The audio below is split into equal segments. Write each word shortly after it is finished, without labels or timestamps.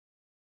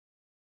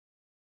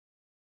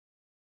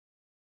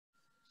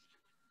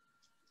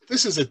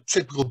this is a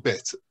typical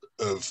bit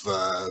of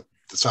the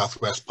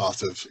southwest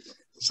part of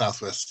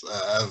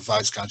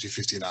Vice County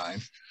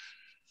 59.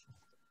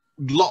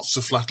 Lots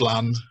of flat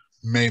land,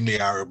 mainly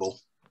arable,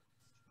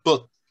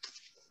 but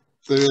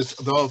there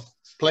are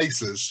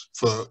places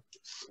for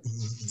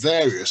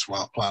various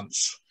wild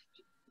plants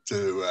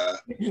to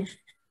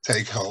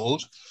take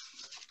hold,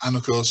 and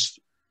of course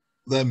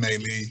they're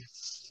mainly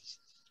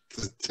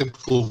the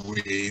typical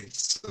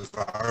weeds of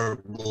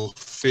arable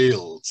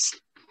fields.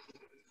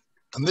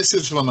 And this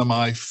is one of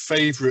my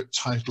favourite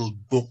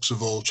titled books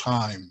of all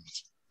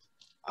times,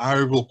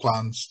 Arable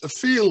Plants, a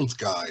Field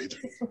Guide,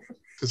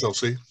 because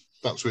obviously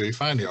that's where you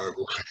find the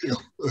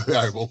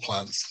arable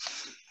plants.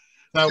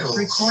 Now,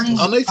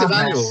 our native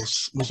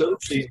annuals must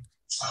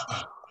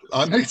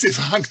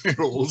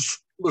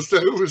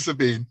always have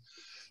been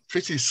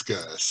pretty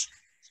scarce,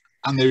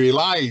 and they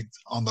relied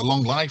on the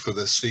long life of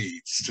their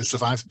seeds to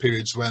survive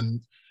periods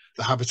when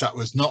the habitat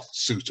was not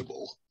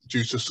suitable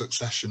due to a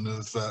succession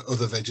of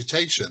other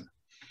vegetation.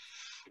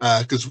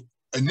 Because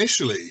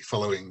initially,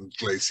 following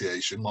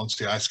glaciation, once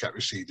the ice cap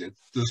receded,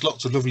 there was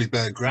lots of lovely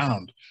bare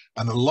ground,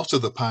 and a lot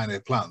of the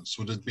pioneer plants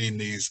would have been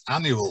these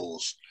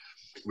annuals,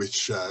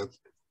 which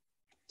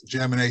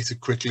germinated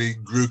quickly,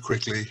 grew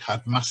quickly,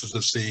 had masses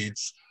of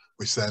seeds,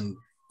 which then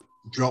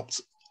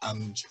dropped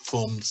and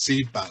formed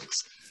seed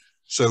banks.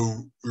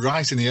 So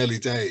right in the early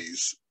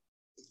days,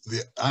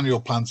 the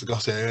annual plants that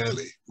got here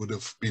early would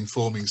have been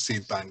forming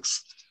seed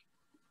banks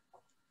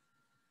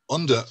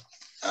under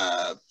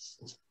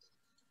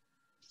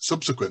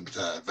subsequent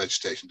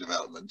vegetation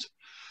development,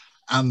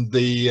 and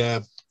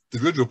the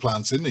ruderal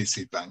plants in these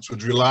seed banks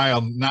would rely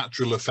on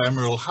natural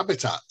ephemeral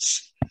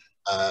habitats.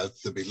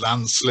 There'd be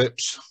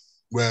landslips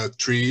where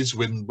trees,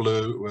 wind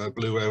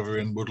blew over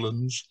in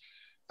woodlands,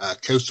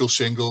 coastal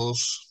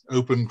shingles,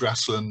 open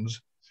grassland,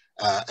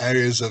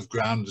 areas of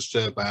ground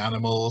disturbed by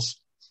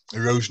animals,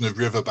 erosion of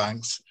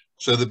riverbanks.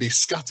 So there'd be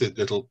scattered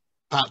little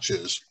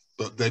patches,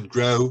 but they'd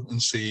grow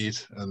and seed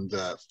and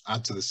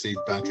add to the seed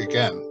bank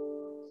again.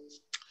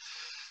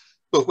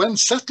 But when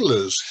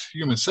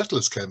human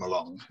settlers came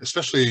along,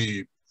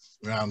 especially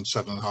around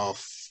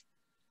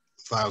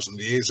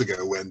 7,500 years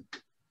ago, when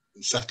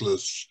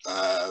settlers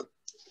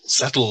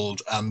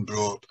settled and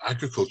brought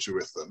agriculture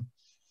with them,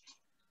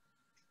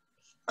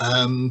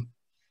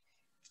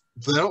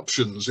 their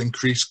options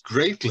increased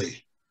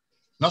greatly.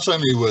 Not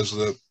only was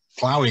the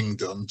ploughing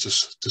done to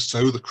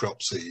sow the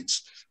crop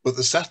seeds, but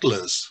the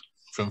settlers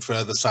from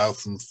further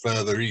south and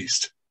further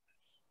east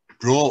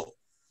brought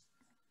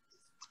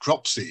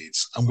crop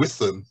seeds, and with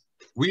them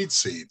weed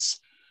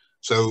seeds.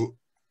 So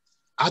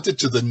added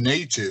to the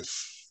native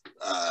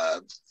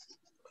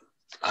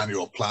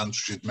annual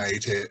plants which had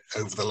made here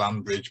over the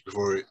land bridge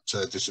before it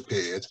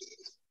disappeared,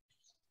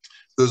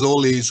 there's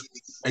all these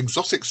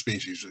exotic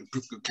species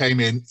that came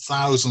in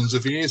thousands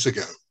of years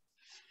ago,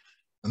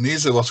 and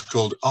these are what are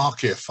called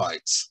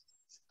archaeophytes,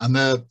 and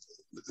they're a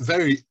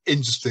very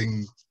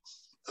interesting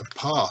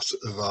part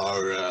of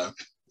our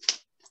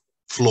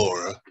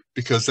flora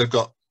because they've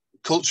got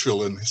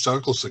cultural and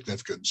historical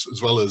significance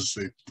as well as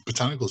the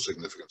botanical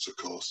significance, of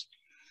course.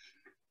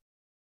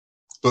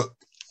 But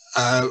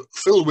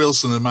Phil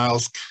Wilson and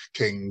Miles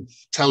King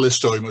tell this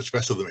story much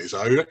better than me, so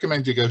I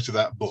recommend you go to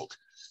that book.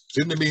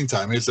 But in the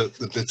meantime, here's a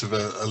bit of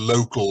a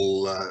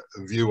local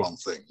view on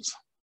things.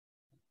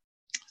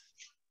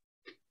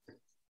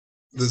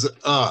 There's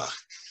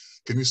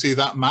can you see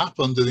that map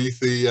underneath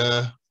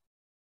the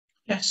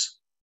yes,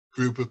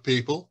 group of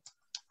people?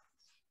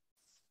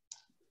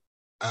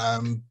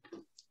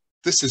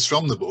 This is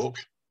from the book.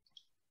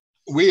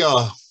 We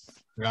are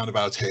around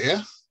about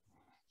here.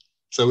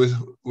 So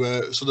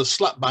we're sort of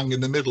slap bang in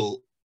the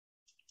middle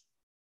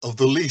of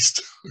the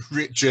least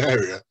rich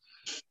area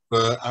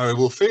for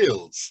arable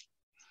fields.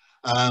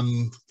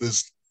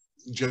 There's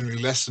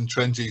generally less than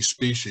 20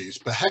 species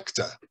per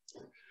hectare.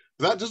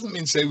 That doesn't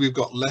mean say we've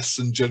got less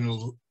than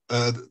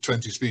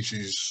 20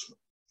 species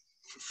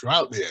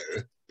throughout the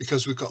area,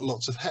 because we've got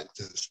lots of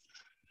hectares.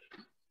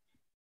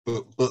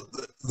 But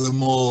the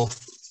more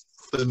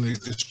thinly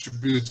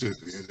distributed,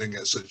 you don't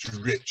get such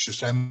rich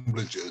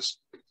assemblages.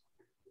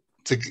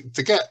 To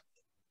get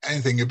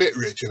anything a bit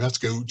richer, you have to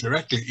go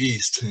directly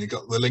east, and you've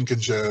got the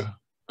Lincolnshire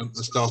at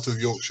the start of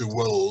the Yorkshire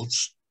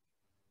Wolds.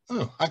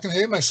 Oh, I can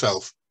hear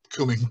myself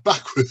coming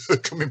back a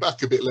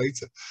bit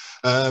later.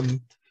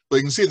 But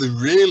you can see the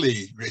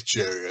really rich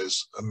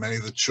areas are many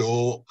of the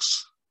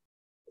chalks,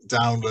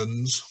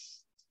 downlands,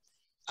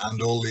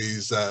 and all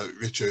these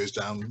rich areas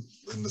down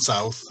in the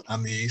south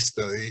and the east.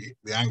 The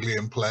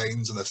Anglian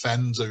Plains and the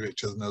Fens are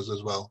richer than us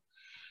as well.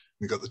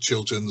 You've got the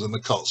Chilterns and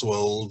the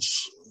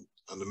Cotswolds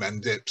and the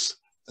Mendips,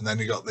 and then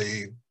you got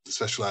the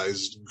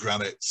specialised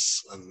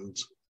granites and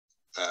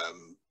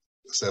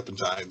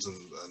serpentines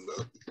and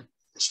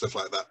stuff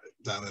like that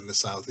down in the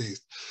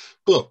southeast.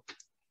 But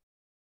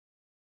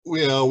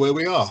we are where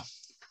we are,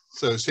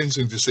 so it's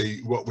interesting to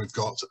see what we've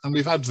got, and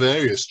we've had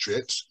various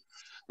trips.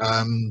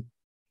 And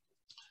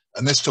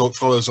this talk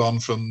follows on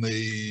from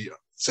the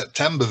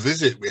September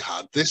visit we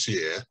had this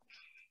year,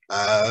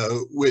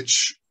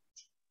 which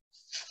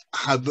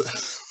had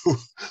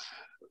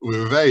we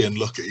were very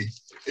unlucky.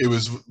 It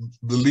was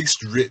the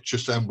least rich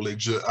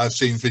assemblage that I've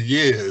seen for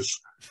years,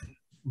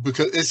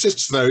 because it's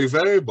just very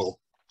variable.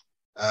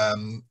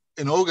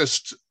 In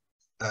August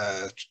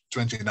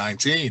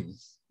 2019,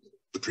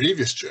 the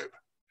previous trip,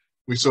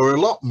 we saw a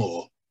lot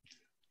more,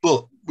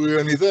 but we were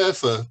only there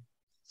for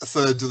a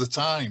third of the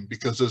time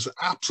because there's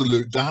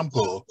absolute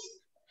downpour,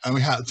 and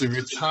we had to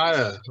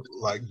retire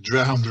like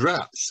drowned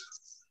rats.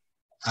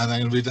 And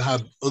then we'd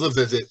had other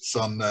visits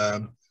on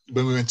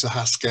when we went to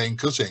Haskane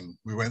cutting.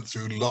 We went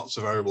through lots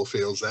of arable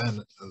fields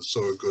then and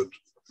saw a good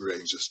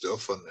range of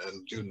stuff on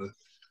June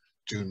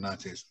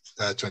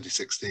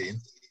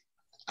 2016,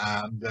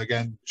 and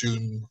again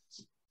June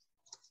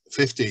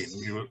 15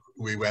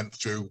 we went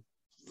through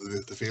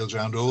the fields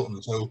around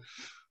autumn. So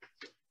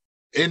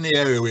in the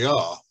area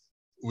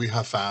we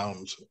have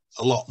found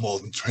a lot more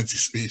than 20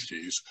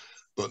 species,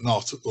 but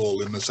not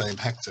all in the same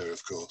hectare,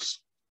 of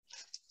course.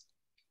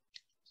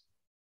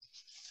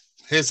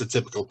 Here's a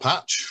typical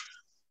patch.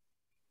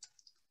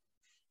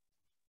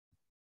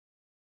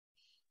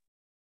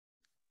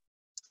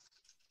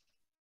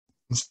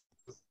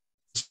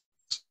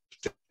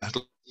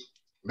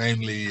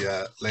 Mainly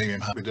Lamium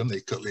habidum, the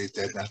cut-leaf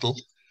dead nettle.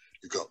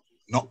 You've got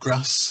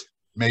knotgrass,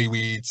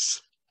 mayweeds,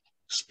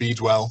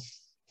 speedwell.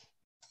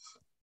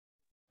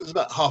 There's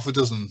about half a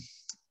dozen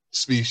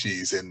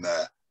species in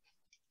there,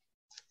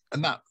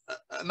 and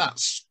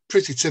that's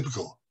pretty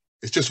typical.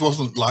 It just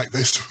wasn't like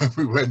this when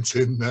we went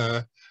in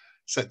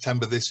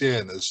September this year,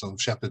 and there's some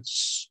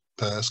shepherd's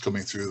purse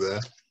coming through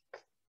there.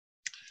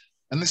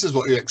 And this is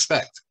what you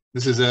expect.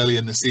 This is early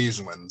in the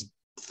season when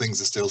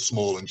things are still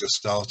small and just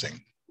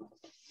starting.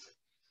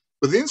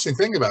 But the interesting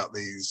thing about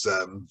these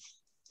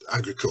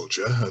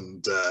agriculture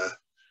and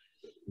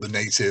the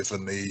native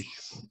and the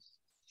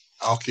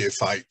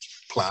archaeophyte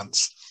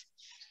plants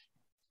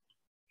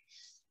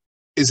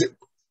is it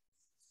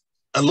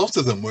a lot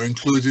of them were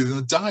included in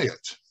the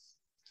diet,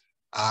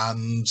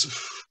 and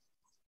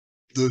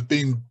there have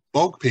been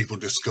bog people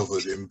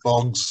discovered in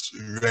bogs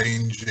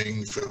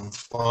ranging from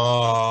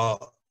far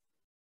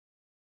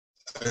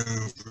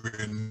over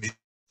in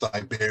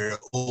Siberia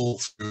all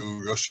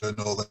through Russia,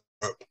 Northern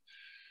Europe,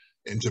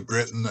 into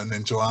Britain and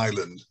into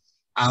Ireland.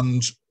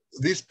 And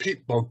these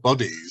peat bog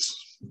bodies,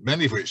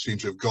 many of which seem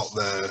to have got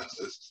there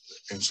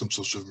in some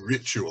sort of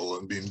ritual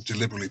and been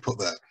deliberately put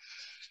there,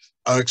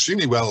 are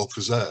extremely well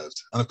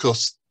preserved. And of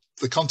course,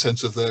 the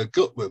contents of their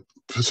gut were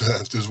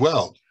preserved as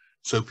well.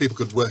 So people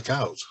could work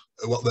out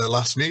what their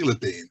last meal had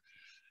been.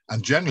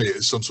 And generally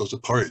it's some sort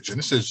of porridge. And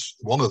this is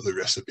one of the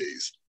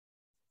recipes.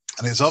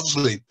 And it's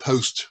obviously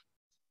post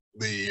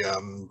the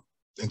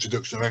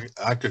introduction of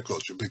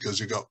agriculture, because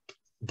you've got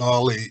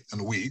barley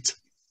and wheat.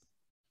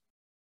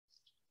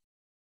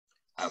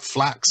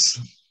 Flax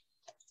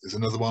is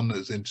another one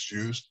that's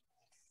introduced.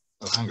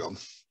 Oh, hang on.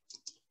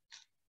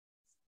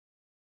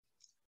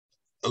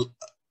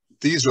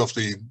 These are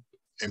often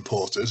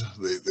imported,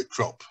 the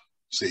crop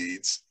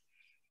seeds.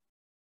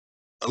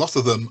 A lot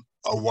of them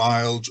are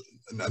wild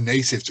and are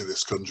native to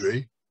this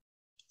country,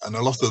 and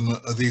a lot of them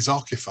are these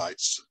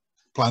archaeophytes,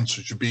 plants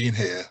which have been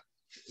here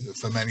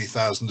for many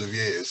thousands of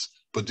years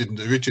but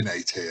didn't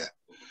originate here.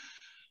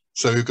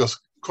 So we've got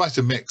quite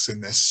a mix in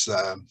this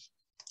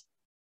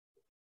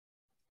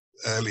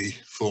early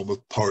form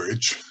of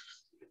porridge,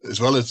 as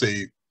well as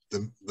the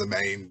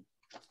main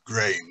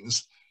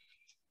grains.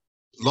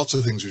 Lots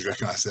of things we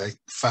recognise today.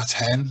 Fat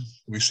hen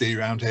we see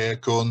around here,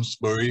 corn,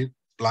 spurry,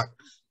 black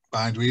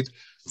bindweed,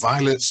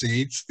 violet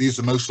seeds. These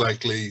are most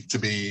likely to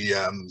be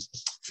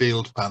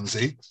field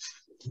pansy,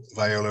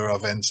 Viola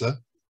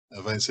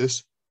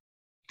arvensis,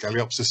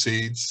 Galeopsis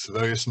seeds,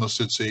 various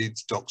mustard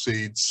seeds, dock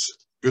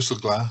seeds, bristle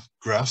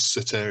grass,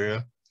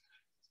 Ceteria,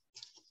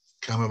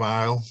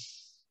 chamomile.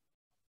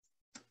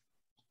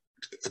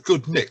 A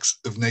good mix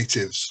of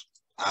natives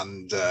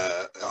and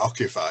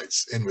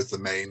archaeophytes in with the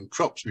main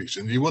crop species.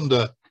 And you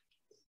wonder,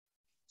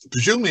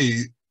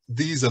 presumably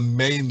these are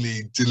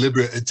mainly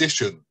deliberate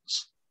additions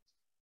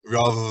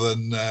rather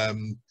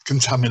than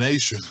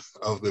contamination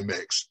of the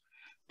mix.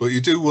 But you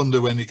do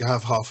wonder when you can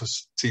have half a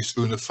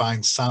teaspoon of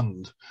fine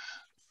sand.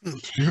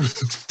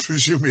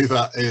 Presumably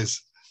that is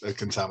a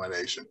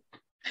contamination.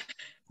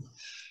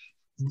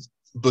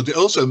 But it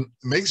also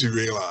makes you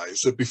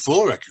realise that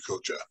before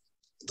agriculture,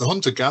 the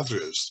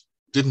hunter-gatherers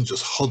didn't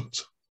just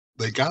hunt,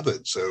 they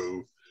gathered.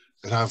 So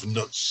they'd have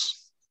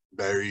nuts,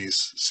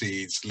 berries,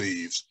 seeds,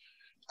 leaves.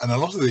 And a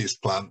lot of these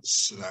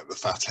plants, like the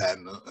fat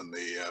hen and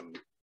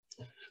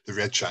the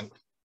red shank,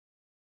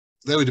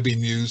 they would have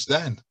been used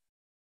then,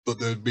 but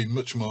they'd been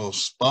much more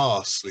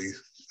sparsely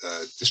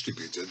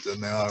distributed than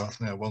they are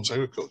now once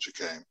agriculture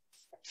came.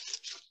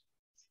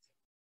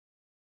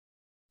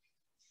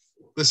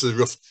 This is a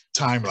rough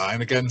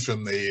timeline, again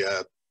from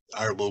the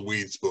Arable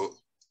Weeds book.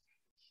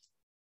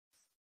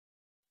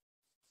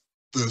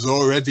 There's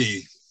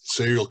already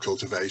cereal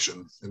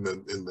cultivation in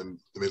the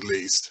Middle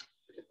East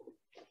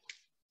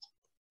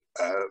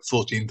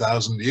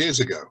 14,000 years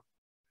ago,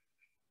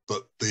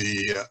 but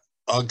the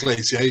our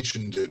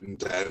glaciation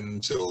didn't end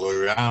until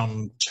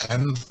around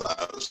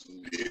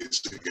 10,000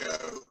 years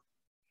ago.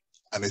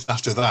 And it's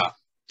after that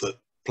that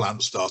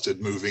plants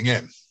started moving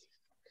in.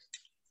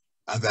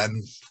 And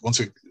then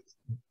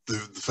the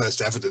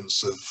first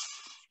evidence of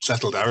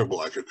settled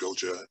arable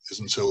agriculture is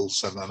until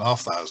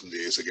 7,500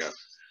 years ago.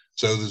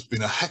 So there's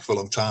been a heck of a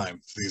long time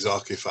for these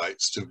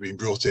archaeophytes to have been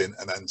brought in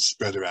and then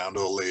spread around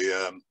all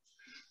the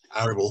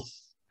arable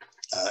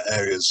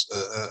areas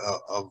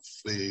of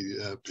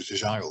the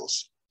British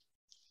Isles.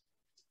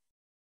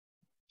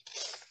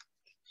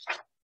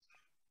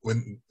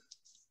 When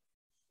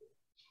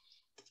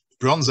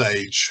Bronze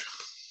Age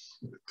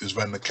is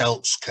when the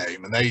Celts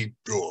came, and they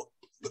brought,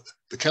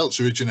 the Celts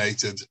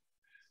originated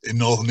in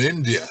northern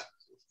India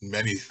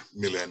many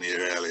millennia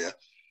earlier,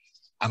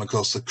 and of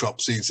course the crop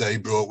seeds they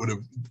brought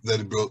they'd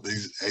have brought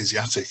the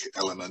Asiatic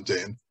element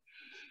in.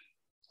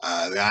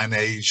 The Iron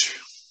Age,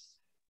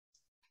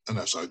 oh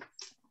no, sorry,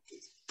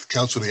 the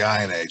Celts were the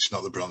Iron Age,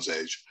 not the Bronze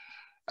Age,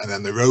 and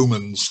then the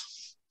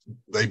Romans,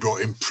 they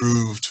brought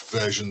improved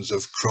versions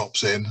of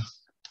crops in,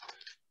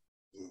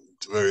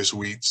 various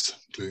wheats,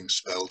 including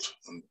spelt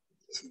and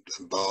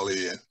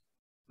barley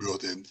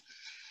brought in.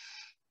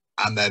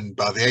 And then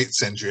by the 8th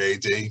century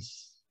AD,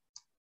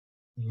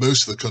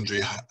 most of the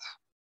country,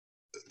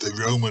 the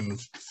Roman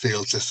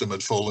field system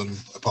had fallen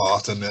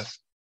apart, and the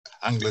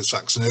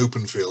Anglo-Saxon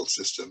open field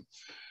system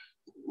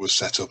was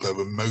set up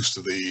over most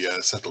of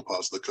the settled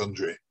parts of the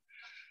country.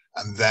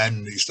 And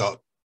then you start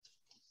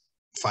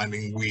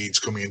finding weeds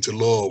coming into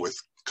law, with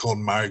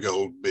corn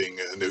marigold being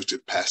a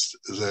noted pest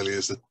as early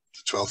as the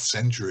 12th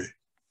century.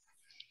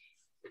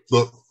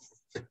 But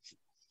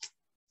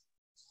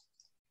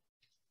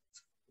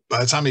by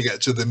the time you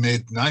get to the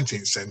mid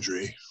 19th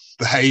century,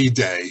 the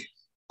heyday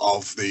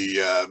of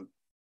the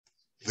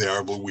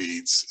arable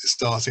weeds is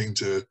starting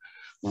to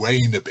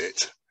wane a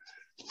bit,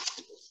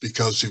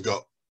 because you've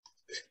got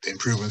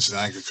improvements in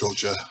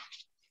agriculture,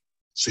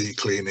 seed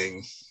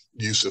cleaning,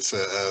 use of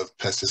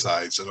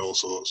pesticides and all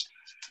sorts.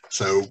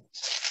 So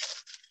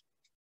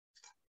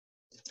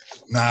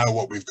now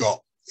what we've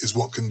got is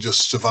what can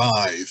just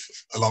survive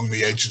along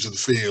the edges of the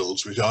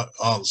fields, which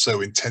aren't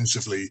so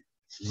intensively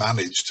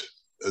managed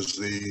as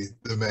the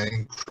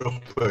main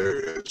crop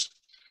areas.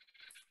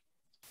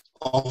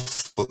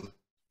 Often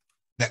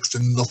next to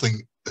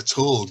nothing at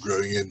all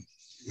growing in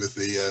with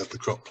the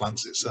crop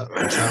plants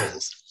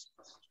themselves.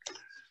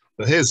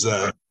 So here's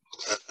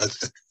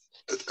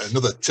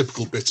another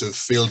typical bit of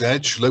field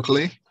edge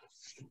locally,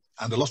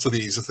 and a lot of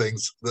these are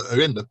things that are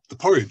in the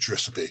porridge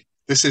recipe.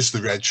 This is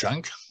the red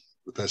shank,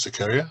 the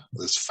persicaria.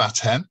 There's fat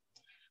hen.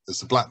 There's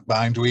the black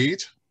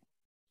bindweed.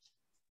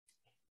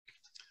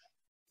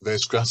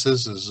 Various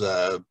grasses. There's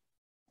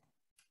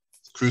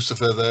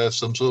crucifer there,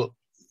 some sort,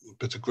 a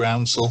bit of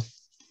groundsel.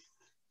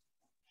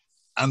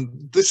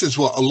 And this is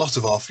what a lot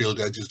of our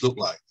field edges look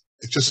like.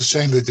 It's just a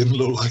shame they didn't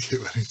look like it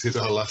when we did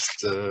our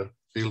last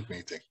field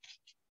meeting.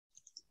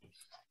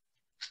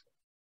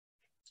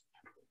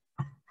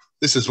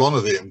 This is one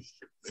of the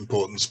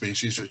important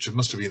species, which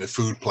must have been a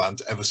food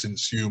plant ever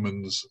since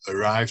humans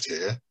arrived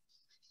here.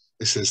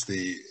 This is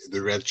the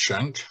red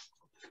shank,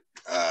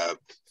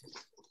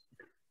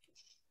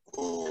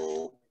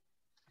 or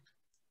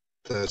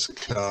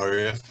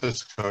Persicaria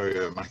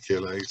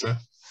maculata.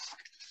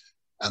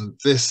 And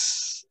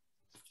this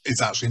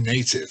is actually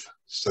native.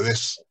 So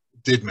this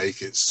did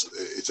make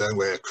its own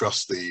way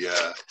across the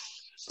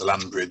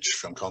land bridge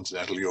from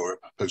continental Europe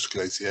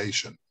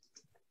post-glaciation.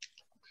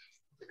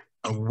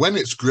 And when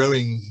it's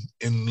growing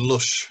in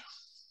lush,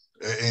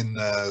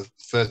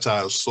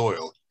 fertile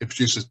soil, it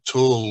produces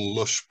tall,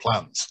 lush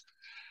plants,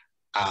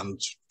 and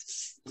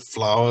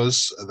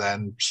flowers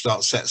then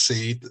start set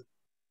seed.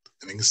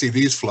 And you can see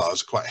these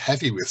flowers are quite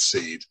heavy with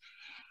seed.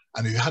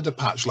 And if you had a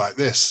patch like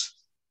this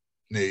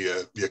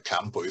near your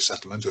camp or your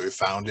settlement, or you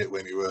found it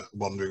when you were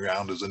wandering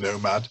around as a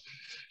nomad,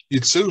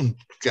 you'd soon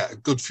get a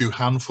good few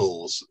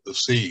handfuls of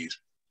seed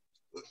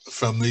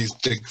from these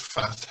big,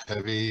 fat,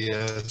 heavy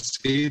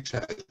seed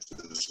heads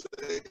as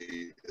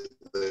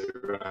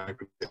they're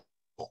aggregate.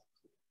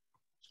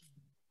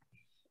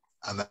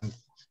 And then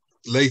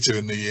later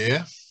in the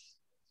year,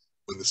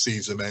 when the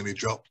seeds are mainly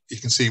dropped,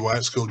 you can see why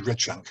it's called red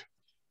shank.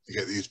 You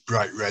get these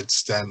bright red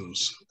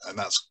stems, and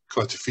that's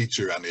quite a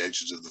feature around the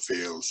edges of the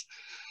fields.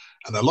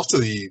 And a lot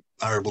of the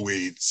arable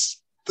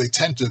weeds, they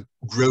tend to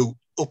grow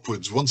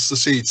upwards. Once the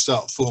seeds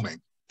start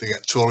forming, they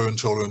get taller and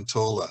taller and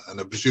taller,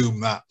 and I presume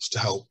that's to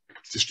help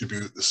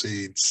distribute the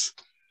seeds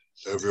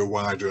over a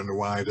wider and a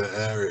wider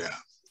area.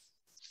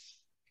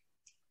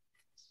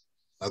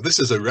 Now this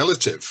is a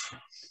relative,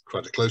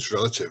 quite a close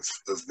relative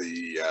of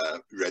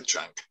the red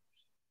shank.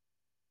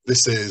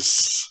 This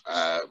is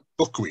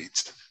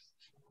buckwheat.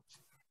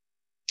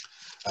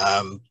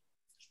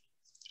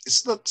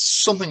 It's not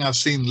something I've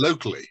seen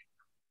locally,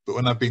 but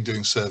when I've been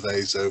doing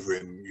surveys over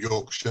in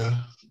Yorkshire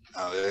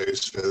and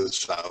areas further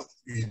south,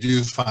 you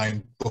do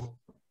find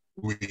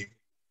buckwheat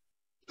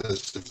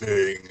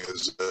persevering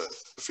as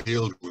a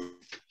field weed,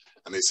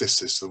 and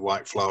it's the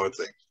white flowered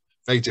thing.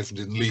 Very different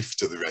in leaf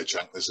to the red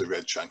shank. There's a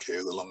red shank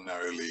here, the long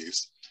narrow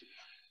leaves.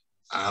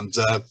 And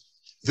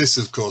this,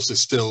 of course,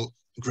 is still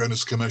grown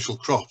as a commercial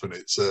crop, and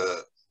it's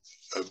a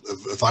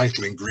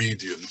vital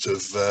ingredient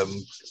of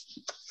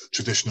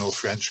traditional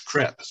French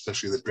crepe,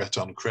 especially the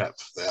Breton crepe.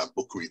 They have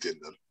buckwheat in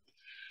them.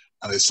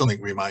 And it's something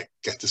we might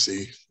get to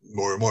see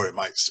more and more. It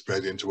might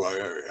spread into our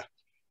area.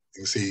 You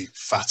can see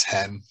fat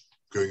hen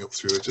growing up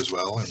through it as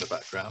well in the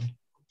background.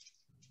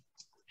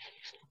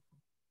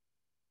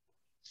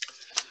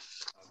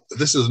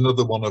 This is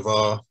another one of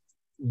our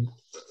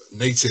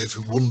native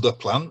wonder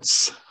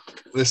plants.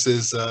 This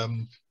is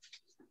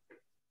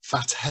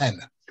fat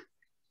hen,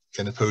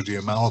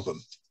 Chenopodium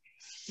album.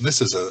 And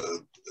this is a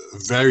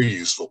very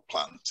useful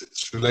plant.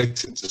 It's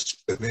related to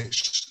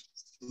spinach.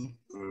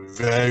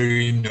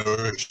 Very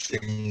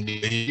nourishing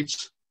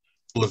leaves,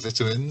 full of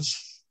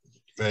vitamins,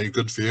 very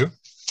good for you.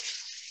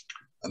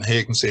 And here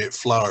you can see it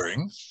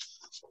flowering.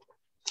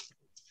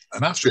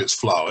 And after it's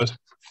flowered,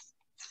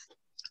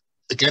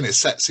 again, it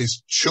sets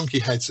these chunky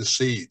heads of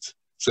seeds.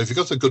 So if you've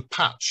got a good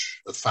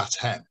patch of fat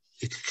hen,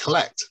 you can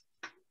collect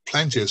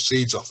plenty of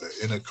seeds off it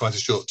in quite a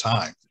short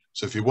time.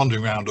 So if you're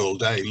wandering around all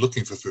day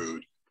looking for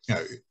food, you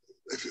know,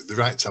 if it's the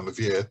right time of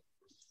year,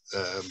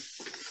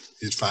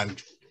 you'd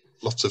find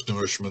lots of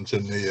nourishment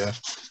in the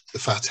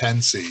fat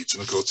hen seeds.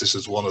 And of course, this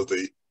is one of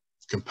the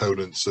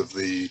components of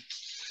the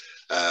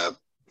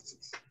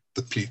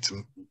peat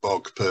and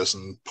bog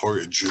person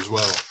porridge as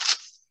well.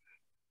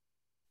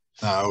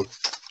 Now,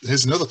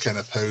 here's another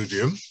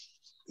Chenopodium.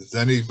 Does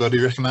anybody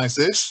recognize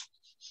this?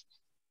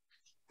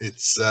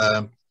 It's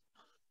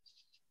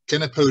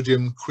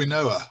Chenopodium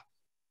quinoa,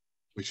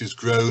 which is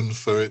grown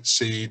for its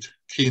seed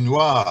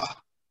quinoa.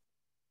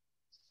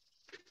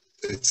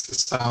 It's a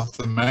South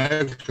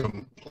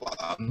American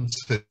plant.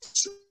 It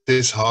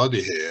is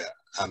hardy here,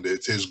 and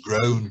it is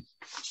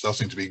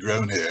starting to be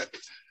grown here.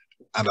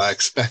 And I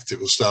expect it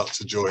will start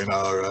to join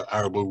our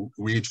arable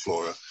weed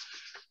flora.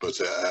 But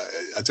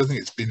I don't think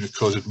it's been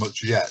recorded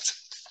much yet.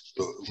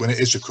 But when it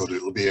is recorded,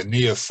 it will be a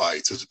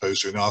neophyte as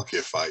opposed to an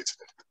archaeophyte,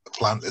 a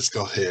plant that's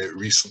got here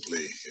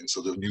recently in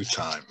sort of new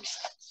times.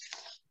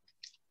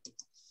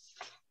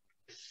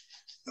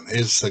 And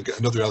here's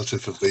another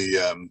relative of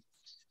the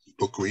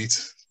buckwheat,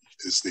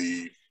 is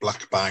the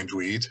black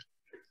bindweed,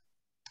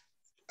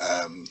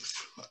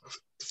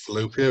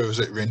 Fallopian, or is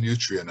it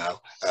Renutria now,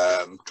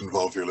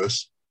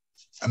 convolvulus.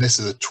 And this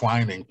is a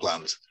twining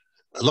plant.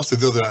 A lot of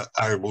the other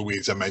arable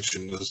weeds I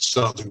mentioned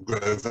start to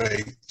grow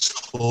very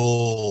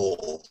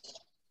tall,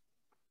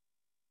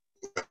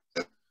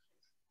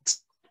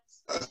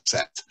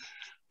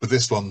 but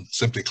this one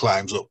simply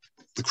climbs up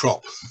the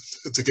crop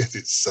to get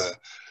its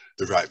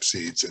the ripe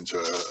seeds into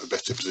a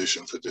better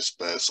position for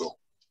dispersal.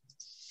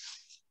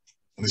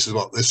 And this is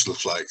what this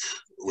looks like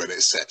when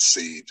it sets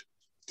seed.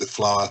 The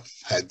flower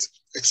head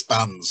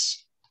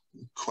expands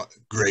quite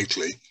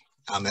greatly,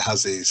 and it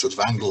has these sort of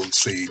angled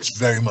seeds,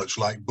 very much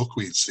like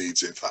buckwheat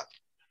seeds, in fact.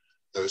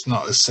 So it's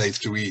not as safe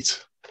to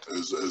eat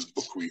as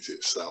buckwheat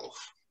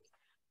itself.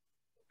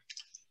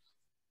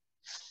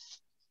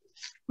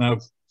 Now,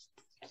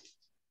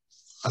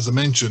 as I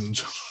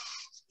mentioned,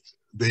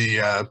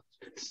 the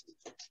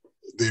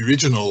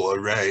original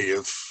array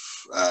of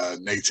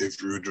native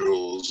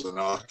ruderals and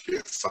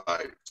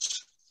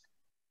archaeophytes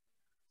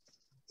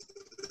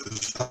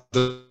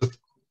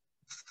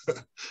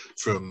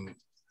from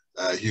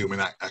human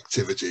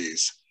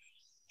activities.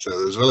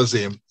 So as well as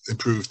the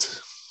improved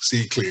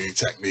seed cleaning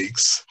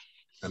techniques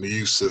and the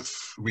use of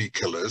weed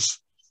killers,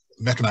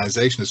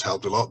 mechanization has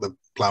helped a lot. The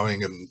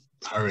ploughing and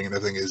harrowing and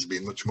everything has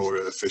been much more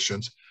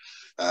efficient.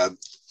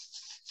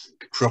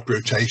 Crop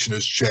rotation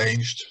has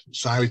changed.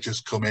 Silage has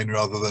come in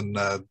rather than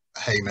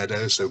hay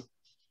meadows, so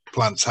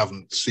plants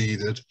haven't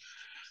seeded.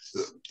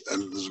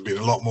 There's been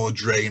a lot more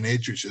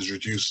drainage, which has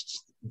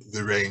reduced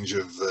the range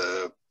of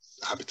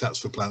habitats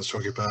for plants to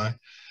occupy.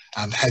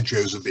 And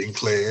hedgerows have been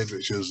cleared,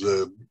 which has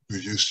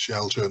reduced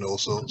shelter and all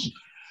sorts.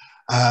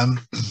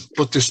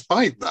 But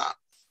despite that,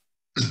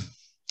 the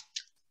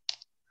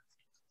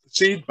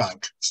seed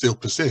bank still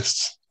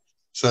persists.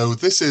 So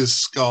this is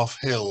Scarf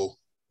Hill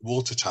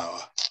Water Tower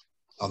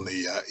on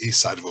the east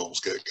side of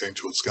Ormskirk, going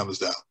towards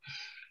Scammerdale.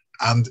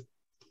 And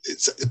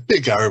it's a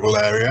big arable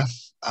area,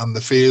 and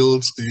the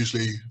fields are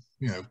usually,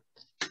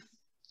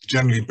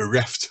 generally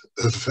bereft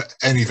of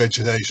any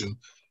vegetation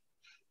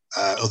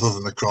other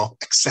than the crop,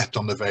 except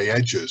on the very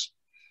edges.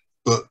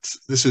 But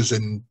this is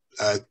in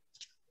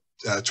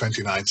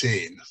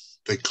 2019.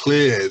 They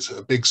cleared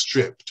a big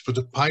strip to put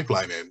a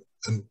pipeline in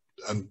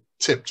and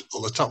tipped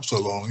all the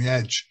topsoil along the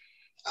edge.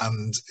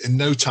 And in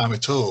no time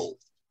at all,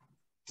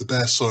 the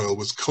bare soil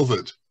was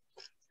covered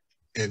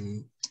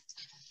in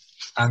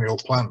annual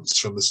plants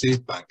from the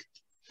seed bank.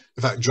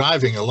 In fact,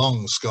 driving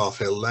along Scarf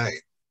Hill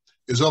Lane,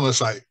 it was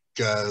almost like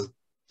the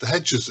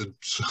hedges had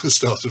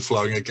started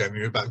flowering again.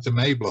 You're back to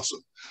May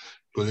blossom,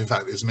 but in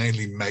fact, it's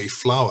mainly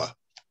Mayflower.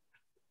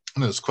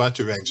 And there's quite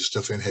a range of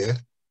stuff in here.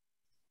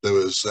 There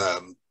was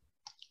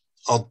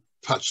odd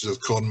patches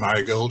of corn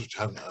marigold, which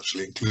I haven't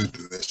actually included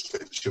in this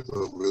picture,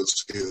 but we'll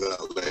see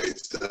that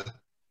later.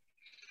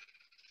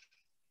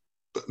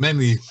 But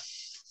mainly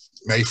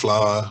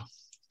Mayflower,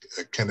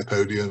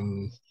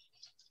 Chenopodium.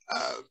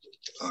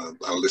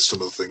 I'll list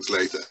some of the things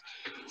later.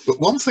 But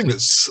one thing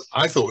that's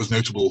I thought was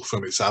notable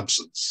from its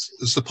absence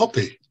is the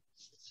poppy.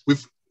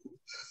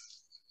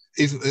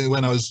 Even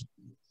when I was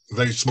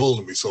very small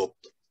and we saw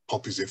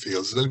poppies in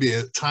fields, there'd only be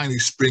a tiny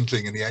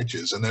sprinkling in the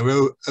edges, and there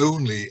were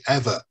only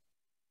ever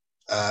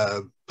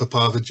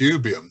Papaver.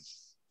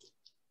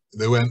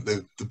 They weren't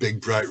the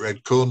big bright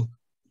red corn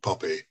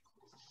poppy.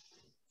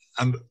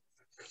 And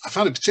I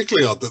found it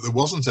particularly odd that there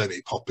wasn't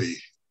any poppy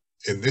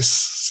in this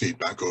seed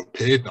bank, or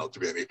appeared not to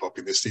be any poppy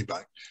in this seed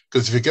bank.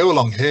 Because if you go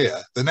along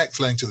here, the next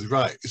lane to the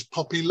right is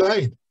Poppy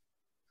Lane.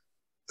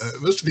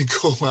 It must have been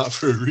called out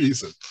for a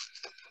reason.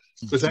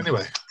 But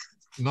anyway,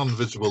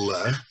 non-visible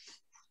there.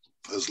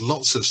 There's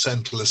lots of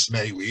scentless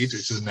mayweed,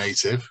 which is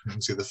native. You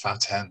can see the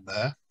fat hen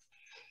there.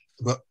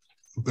 But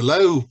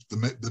below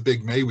the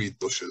big mayweed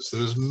bushes,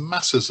 there's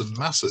masses and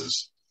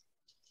masses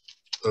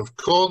of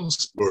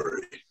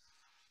cornspory.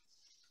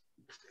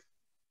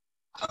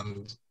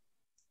 And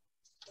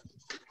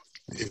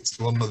it's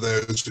one of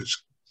those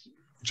which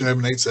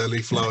germinates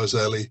early, flowers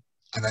early,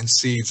 and then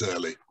seeds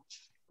early.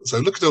 So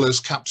look at all those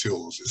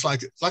capsules. It's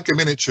like a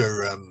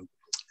miniature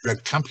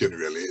red campion,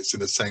 really. It's in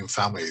the same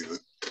family,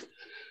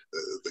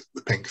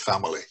 the pink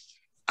family.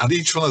 And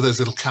each one of those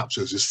little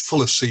capsules is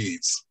full of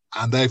seeds,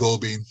 and they've all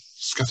been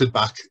scattered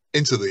back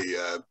into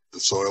the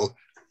soil.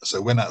 So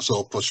when that's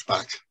all pushed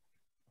back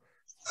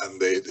and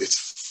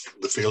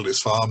the field is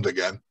farmed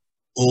again,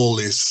 all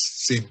this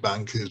seed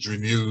bank is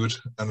renewed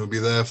and will be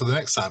there for the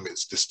next time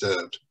it's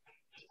disturbed.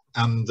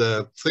 And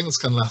things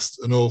can last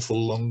an awful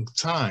long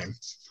time.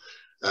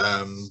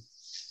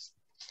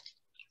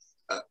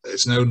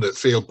 It's known that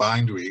field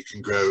bindweed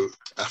can grow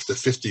after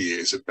 50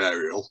 years of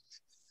burial,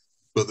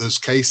 but there's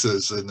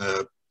cases in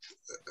a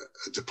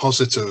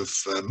deposit of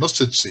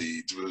mustard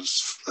seed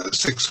was a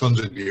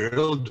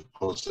 600-year-old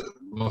deposit.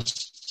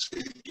 Mustard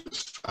seed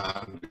was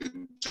found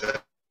in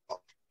Denmark.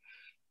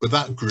 But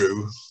that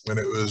grew when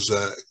it was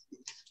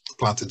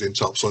planted in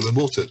topsoil and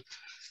watered.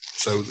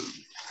 So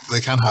they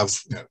can have,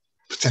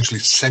 potentially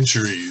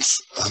centuries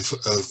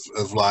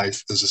of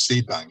life as a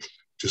seed bank,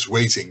 just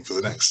waiting for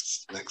the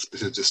next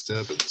bit of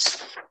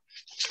disturbance.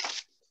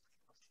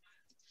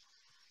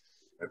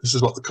 This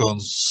is what the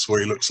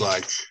cornspory looks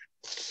like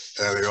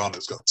earlier on.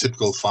 It's got a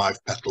typical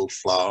 5-petaled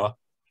flower,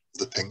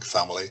 the pink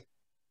family,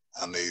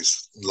 and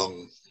these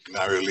long,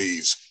 narrow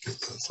leaves,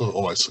 sort of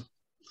almost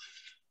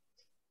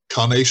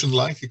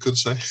carnation-like, you could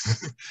say.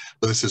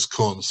 But this is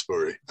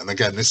cornspory, and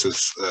again, this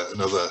is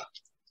another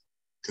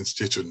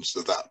constituent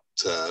of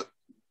that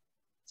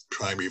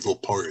primeval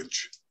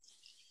porridge.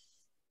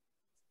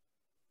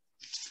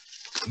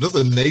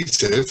 Another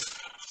native,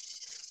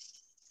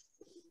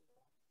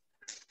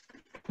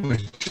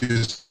 which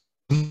is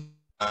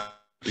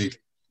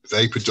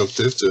very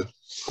productive to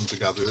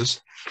hunter-gatherers,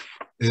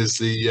 is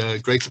the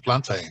greater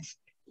plantain,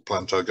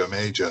 Plantago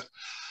major.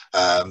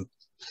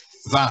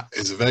 That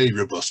is a very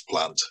robust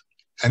plant.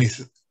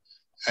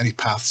 Any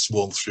paths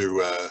worn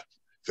through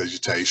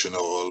vegetation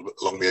or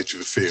along the edge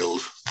of a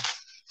field,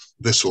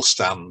 this will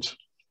stand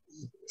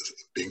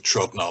being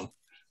trodden on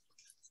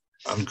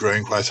and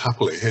growing quite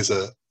happily. Here's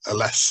a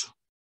less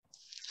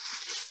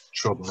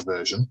trodden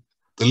version.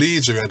 The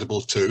leaves are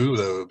edible too,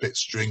 though a bit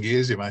stringy,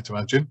 as you might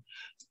imagine.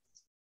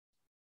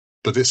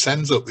 But it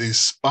sends up these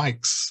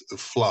spikes of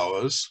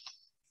flowers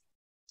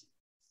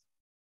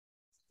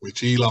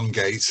which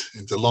elongate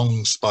into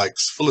long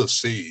spikes full of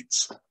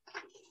seeds.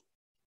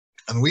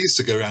 And we used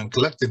to go around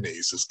collecting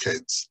these as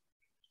kids.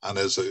 And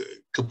there's a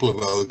couple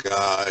of old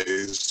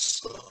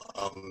guys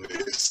on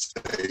the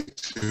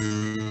estate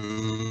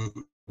who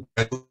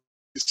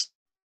used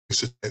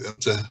to take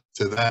them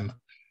to them.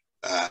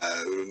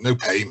 No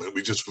payment,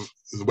 we just,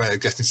 the way of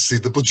getting to see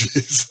the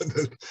budgies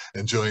and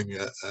enjoying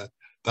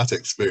that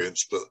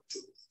experience. But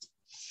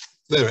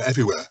they're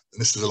everywhere.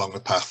 And this is along the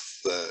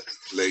path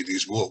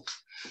ladies walk,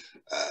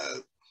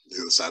 the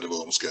other side of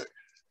Ormsgate.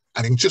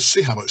 And you can just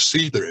see how much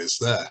seed there is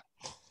there.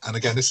 And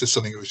again, this is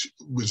something which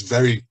was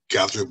very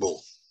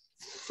gatherable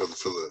for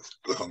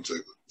the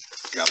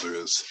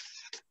hunter-gatherers.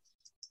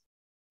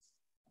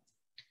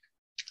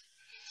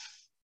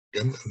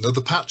 Again,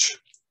 another patch.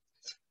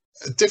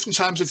 At different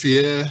times of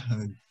year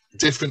and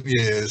different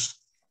years,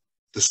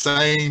 the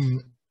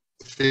same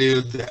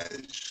field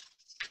edge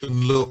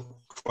can look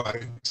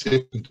quite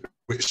different,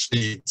 which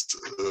seeds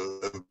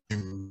have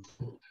been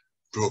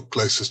brought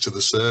closest to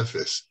the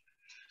surface.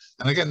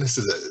 And again, this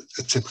is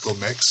a typical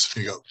mix.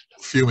 You've got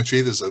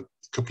fumetry. There's a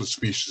couple of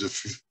species of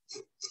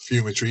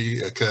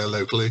fumetry occur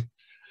locally.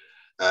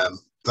 They're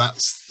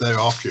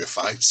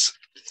archaeophytes.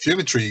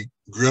 Fumetry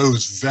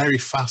grows very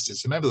fast.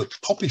 It's a member of the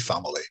poppy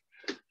family.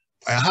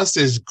 It has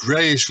these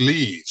greyish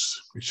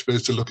leaves, which are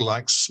supposed to look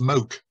like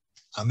smoke.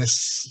 And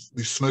these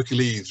smoky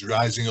leaves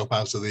rising up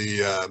out of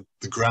the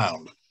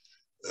ground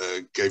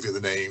gave it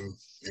the name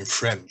in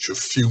French of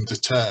fume de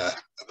terre,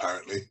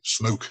 apparently,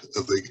 smoke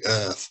of the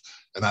earth.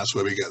 And that's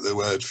where we get the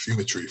word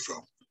fumetry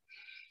from.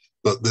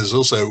 But there's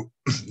also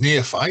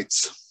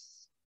neophytes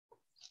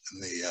in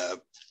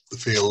the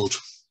field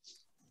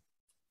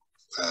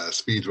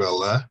speedwell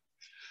there.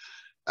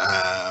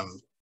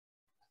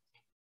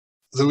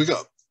 So we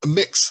got a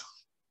mix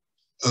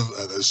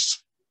of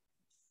there's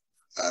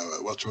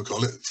what do we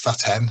call it?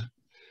 Fat hen.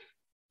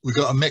 We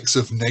got a mix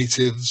of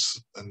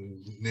natives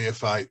and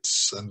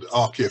neophytes and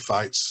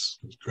archaeophytes,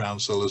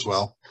 groundsel as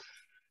well,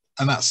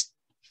 and that's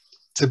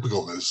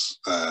typical. There's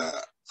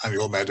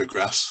annual meadow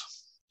grass,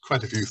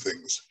 quite a few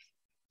things.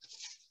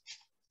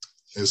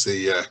 There's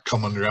the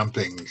common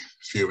ramping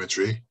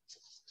fumitory.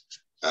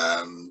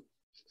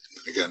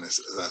 Again,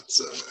 that's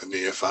a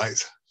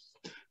neophyte.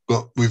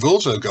 But we've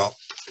also got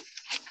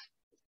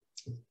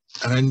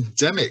an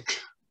endemic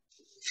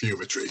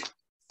fumitory,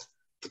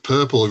 the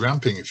purple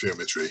ramping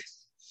fumitory,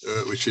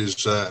 which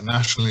is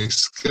nationally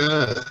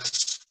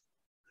scarce.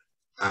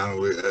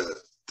 And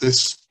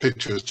this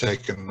picture was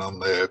taken on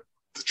the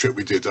trip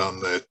we did on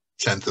the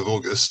 10th of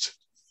August,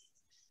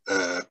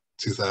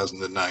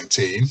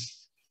 2019.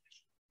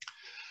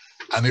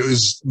 And it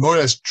was more or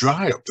less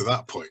dry up to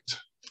that point.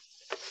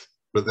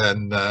 But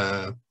then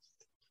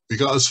we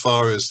got as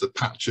far as the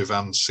patch of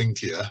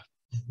Ansinkia,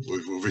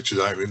 which is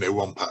I only know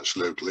one patch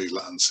locally,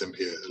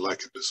 Ansinkia,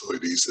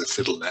 Lycopodides, the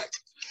fiddleneck.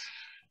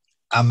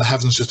 And the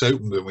heavens just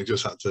opened and we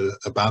just had to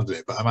abandon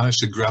it. But I managed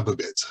to grab a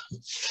bit,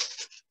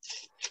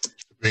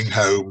 bring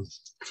home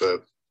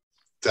for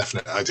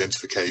definite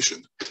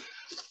identification.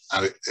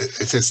 And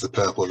it is the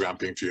purple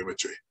ramping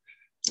fumitory.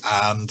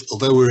 And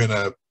although we're in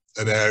an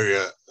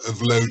area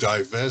of low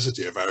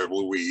diversity of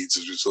arable weeds,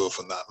 as we saw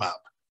from that map,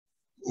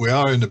 we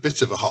are in a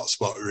bit of a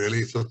hotspot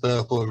really for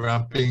purple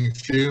ramping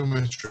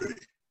fumitory,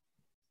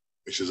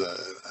 which is a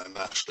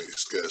nationally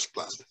scarce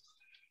plant.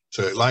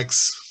 So it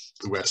likes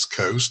the west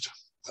coast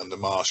and the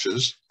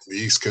marshes, the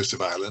east coast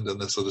of Ireland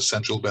and the sort of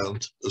central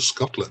belt of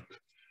Scotland.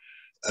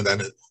 And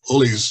then all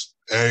these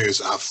areas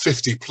that have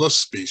 50 plus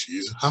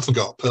species haven't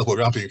got purple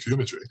ramping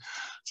fumitory.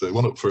 So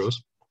one up for us.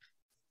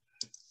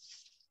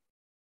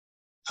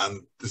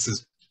 And this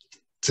is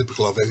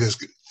typical of it.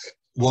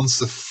 Once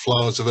the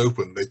flowers have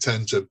opened, they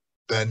tend to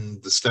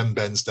bend, the stem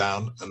bends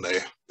down and they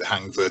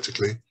hang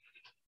vertically.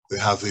 They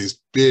have these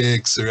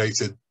big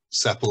serrated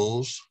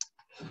sepals.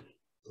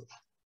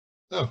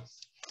 Oh,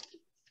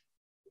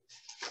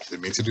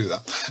 didn't mean to do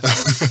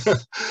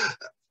that.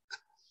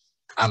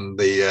 And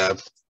the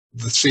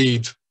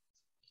seed,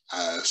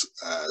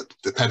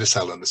 the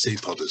pedicel and the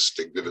seed pod is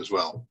distinctive as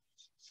well.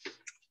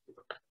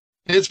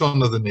 Here's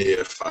one of the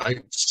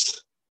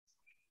neophytes.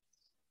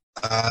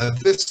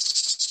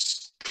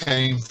 This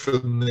came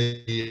from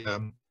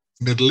the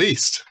Middle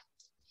East,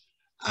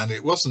 and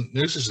it wasn't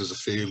noticed as a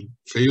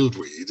field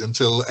weed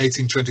until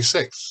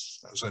 1826.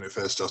 That was when it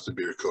first started to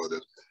be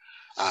recorded.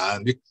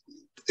 And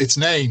its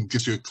name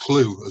gives you a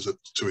clue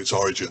to its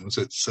origins.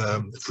 It's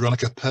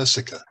Veronica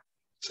persica,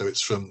 so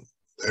it's from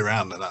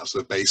Iran, and that's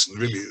the basin.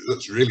 Really,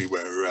 that's really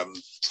where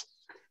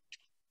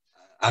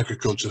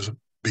agriculture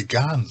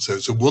began. So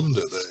it's a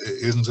wonder that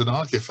it isn't an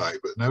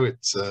archaeophyte, but no,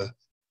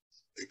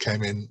 it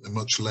came in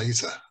much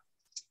later.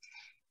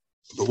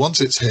 But once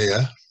it's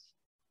here,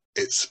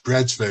 it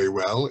spreads very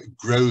well, it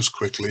grows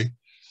quickly,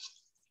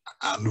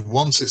 and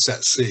once it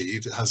sets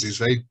seed, it has these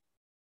very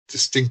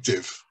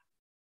distinctive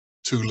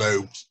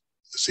two-lobed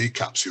seed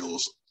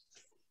capsules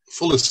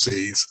full of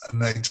seeds,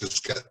 and they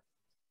just get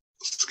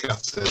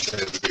scattered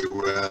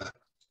everywhere.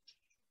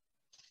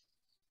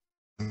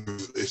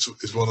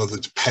 It's one of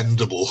the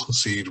dependable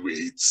seed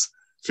weeds,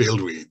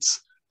 field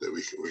weeds, that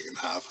we can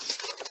have.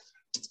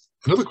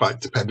 Another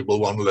quite dependable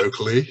one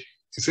locally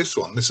is this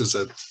one. This is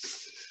a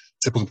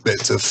typical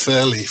bit of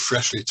fairly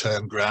freshly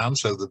turned ground,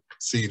 so the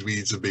seed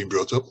weeds have been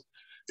brought up.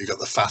 You've got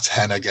the fat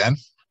hen again.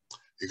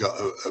 You've got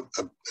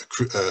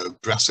a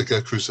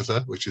Brassica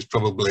crucifer, which is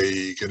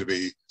probably going to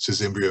be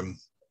Syzymbrum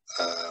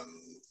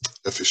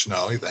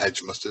officinale, the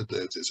hedge mustard.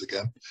 There it is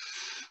again.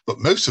 But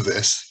most of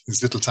this,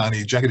 these little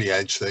tiny jaggedy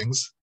edge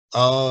things,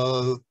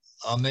 are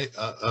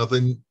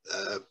the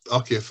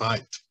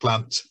archaeophyte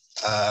plant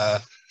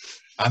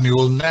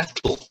annual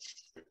nettle.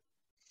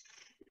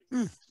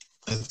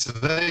 It's a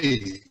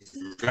very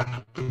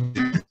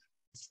rapid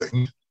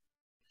thing.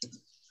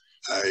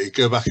 You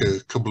go back a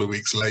couple of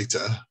weeks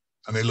later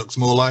and it looks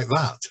more like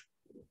that.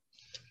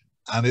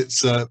 And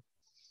it's a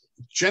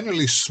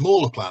generally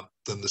smaller plant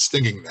than the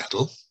stinging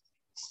nettle.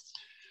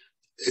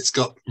 It's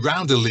got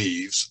rounder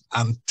leaves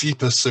and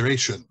deeper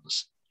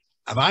serrations.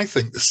 And I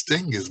think the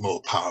sting is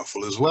more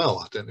powerful as well.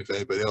 I don't know if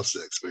anybody else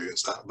has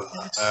experienced that, but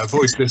I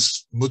avoid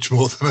this much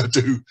more than I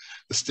do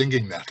the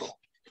stinging nettle.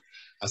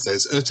 As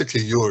there's Urtica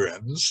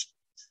urens.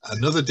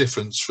 Another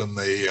difference from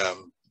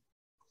the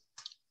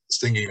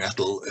stinging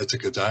nettle,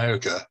 Urtica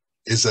dioica,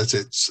 is that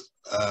it's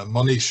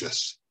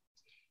monoecious.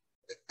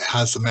 It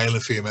has the male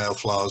and female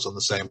flowers on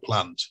the same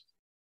plant,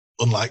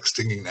 unlike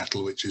stinging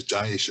nettle, which is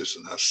dioecious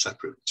and has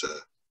separate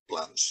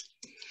plants.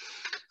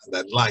 And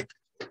then, like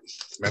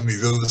many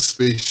of the other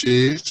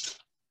species,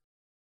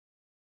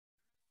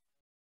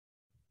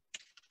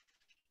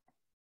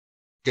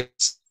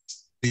 gets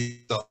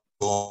the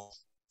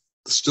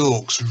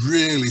stalks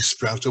really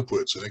sprout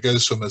upwards, and it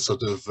goes from a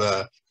sort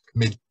of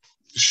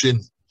mid-shin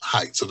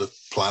height sort of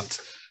plant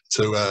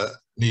to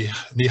knee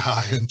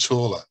high and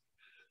taller,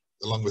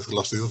 along with a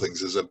lot of the other things.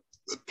 There's a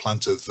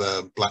plant of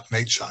black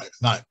nightshade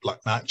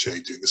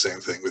doing the same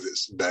thing with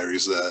its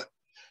berries there,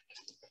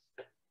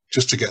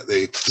 just to get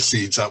the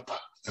seeds up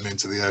and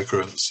into the air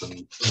currents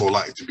and more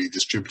likely to be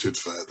distributed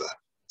further.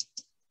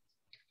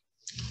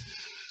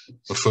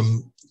 But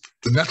from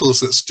the nettles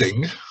that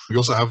sting, we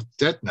also have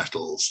dead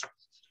nettles.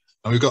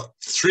 And we've got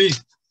 3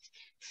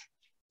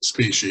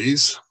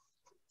 species,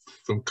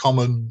 from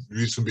common,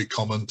 reasonably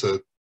common,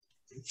 to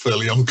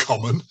fairly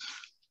uncommon.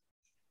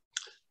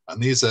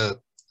 And these are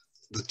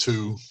the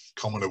 2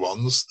 commoner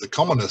ones. The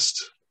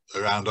commonest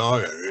around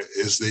our area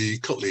is the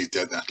Gateley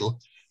dead nettle.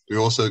 We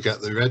also get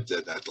the red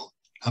dead nettle,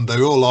 and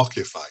they're all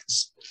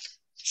archaeophytes.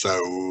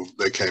 So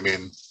they came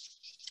in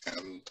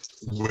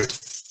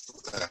with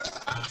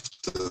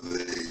after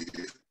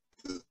the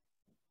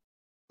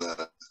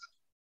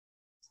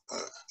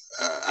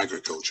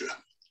agriculture.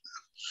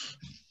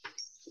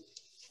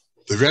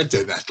 The red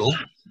dead nettle,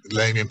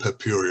 Lamium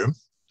purpureum,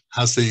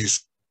 has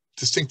these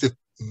distinctive,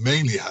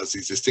 mainly has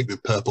these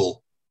distinctive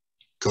purple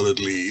coloured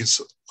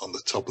leaves on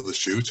the top of the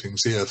shoot. You can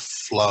see a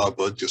flower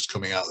bud just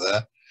coming out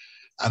there,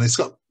 and it's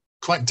got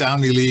quite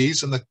downy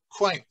leaves and they're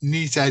quite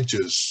neat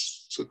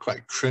edges, so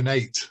quite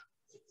crenate,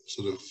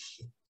 sort of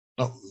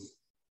not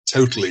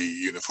totally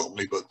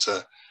uniformly, but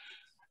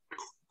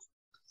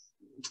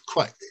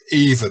quite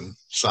even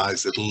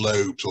sized little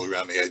lobes all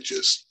around the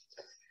edges.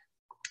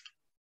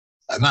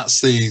 And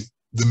that's the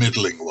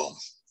middling one.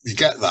 You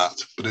get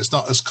that, but it's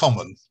not as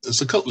common as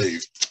the Gateley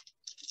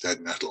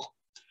dead nettle.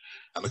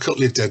 And the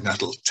Gateley dead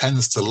nettle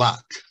tends to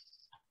lack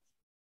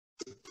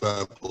the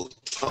purple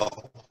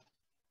top,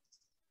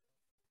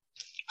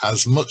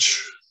 has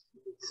much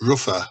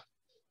rougher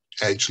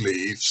edge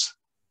leaves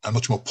and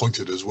much more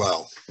pointed as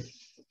well,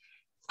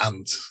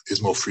 and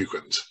is more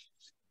frequent.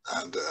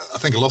 And I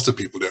think a lot of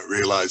people don't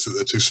realise that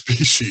they're 2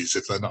 species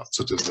if they're not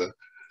sort of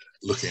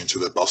looking into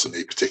the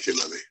botany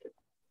particularly.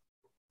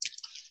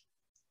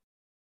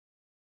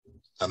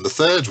 And the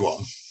third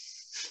one,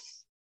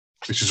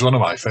 which is one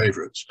of my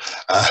favourites,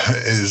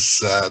 is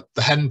the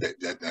henbit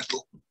dead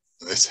nettle.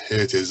 Here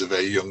it is, a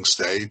very young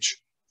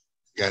stage.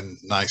 Again,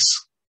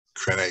 nice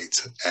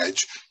crenate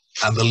edge.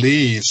 And the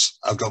leaves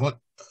have got,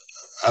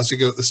 as you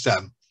go at the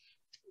stem,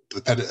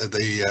 the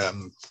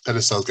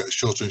pedicels get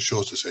shorter and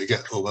shorter, so you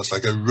get almost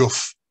like a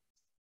ruff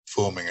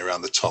forming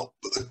around the top,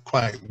 but they're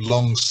quite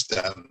long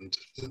stemmed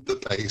at the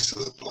base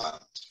of the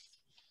plant.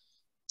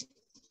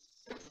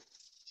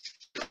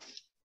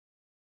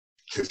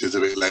 It is a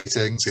bit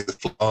later, you can see the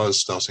flowers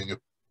starting,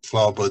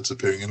 flower buds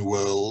appearing in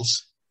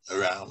whorls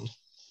around.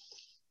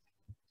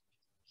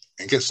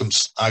 And get some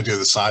idea of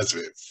the size of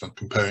it from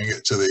comparing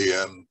it to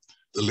the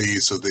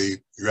leaves of the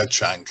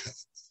redshank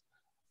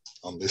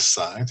on this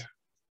side.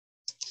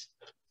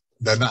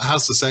 Then that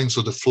has the same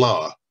sort of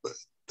flower, but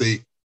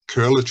the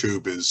corolla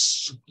tube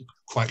is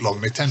quite long.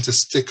 They tend to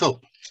stick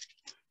up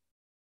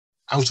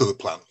out of the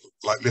plant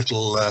like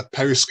little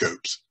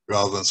periscopes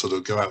rather than sort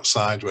of go out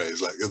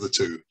sideways like the other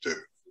 2 do.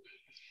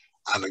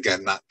 And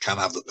again, that can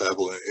have the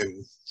purple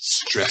in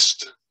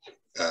stressed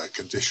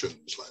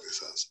conditions like this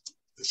has.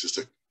 It's just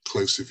a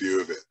closer view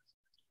of it,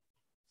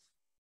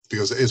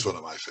 because it is one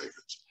of my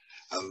favourites.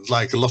 And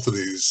like a lot of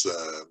these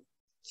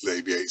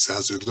labiates, it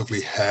has these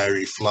lovely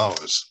hairy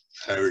flowers,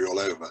 hairy all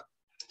over.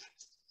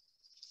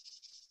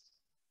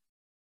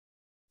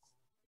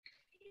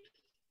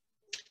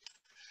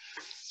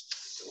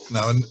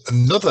 Now,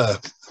 another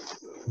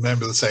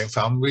member of the same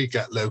family we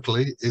get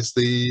locally is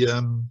the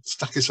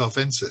Stachys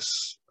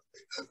arvensis,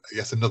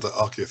 yet another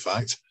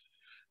archaeophyte.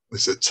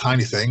 It's a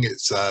tiny thing.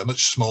 It's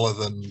much smaller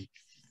than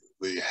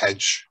the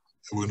hedge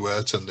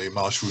woundwort and the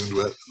marsh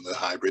woundwort and the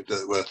hybrid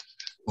that we're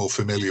more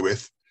familiar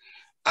with.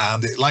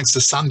 And it likes the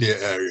sandier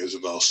areas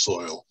of our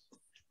soil.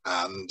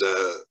 And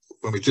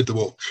when we did the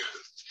walk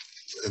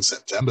in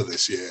September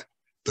this year,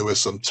 there were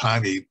some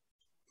tiny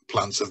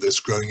plants of this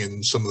growing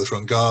in some of the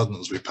front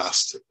gardens we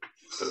passed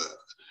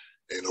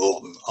in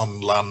autumn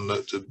on land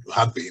that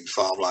had been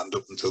farmland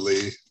up until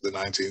the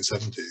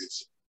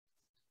 1970s.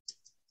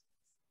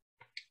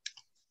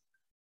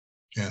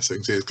 Yeah, so you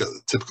can see it's got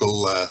the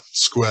typical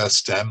square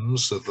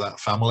stems of that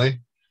family,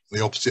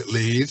 the opposite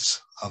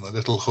leaves, and the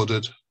little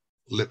hooded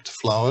lipped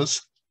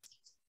flowers.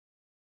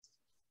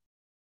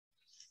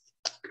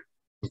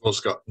 We've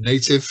also got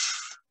native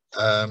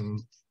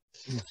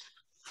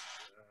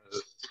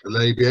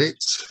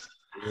labiates.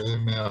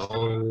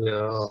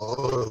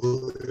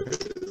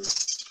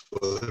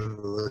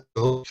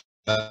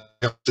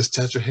 Just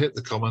tetrahit,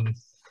 the common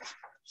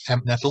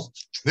hemp nettle.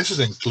 This is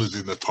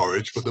included in the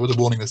porridge, but there was a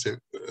warning that it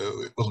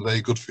wasn't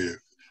very good for you.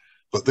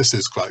 But this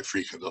is quite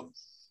frequent on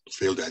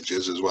field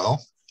edges as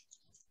well.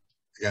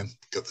 Again,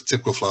 got the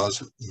typical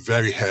flowers,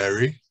 very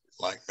hairy,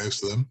 like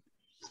most of them.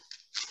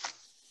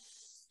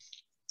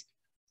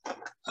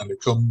 And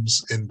it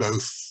comes in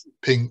both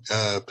pink,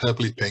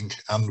 purpley pink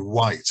and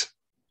white.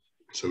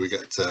 So we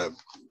get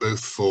both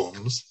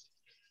forms.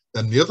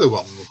 Then the other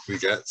one we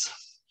get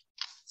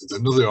is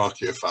another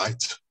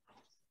archaeophyte.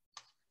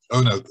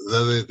 Oh no,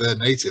 they're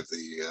native,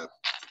 the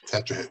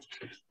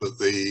tetrahedron. But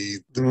the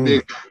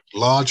big,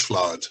 large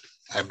flowered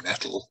hemp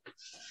nettle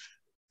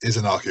is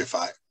an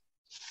archaeophyte.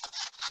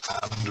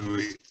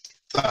 And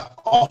that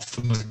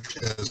often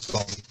occurs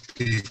on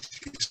peaty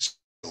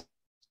soil.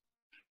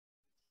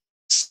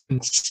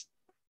 Since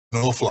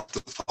an awful lot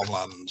of the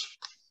farmland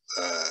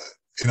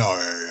in our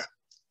area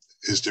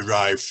is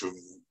derived from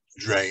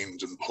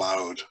drained and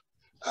ploughed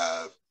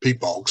peat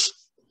bogs,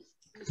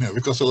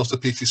 we've got a lot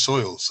of peaty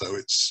soil, so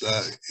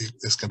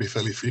this can be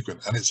fairly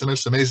frequent. And it's the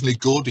most amazingly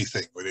gaudy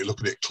thing when you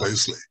look at it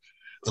closely.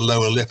 The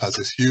lower lip has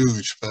this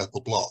huge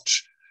purple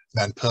blotch,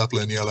 then purple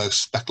and yellow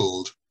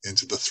speckled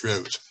into the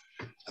throat,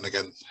 and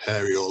again,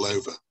 hairy all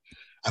over.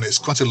 And it's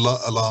quite a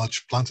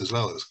large plant as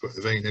well. It's quite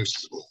very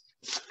noticeable.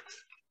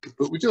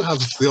 But we do have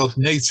the odd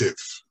native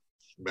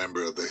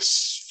member of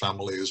this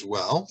family as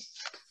well.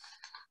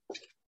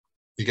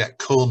 You get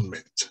corn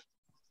mint.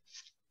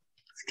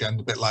 Again,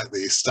 a bit like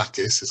the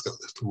stachys, it's got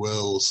little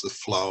whorls of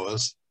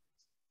flowers,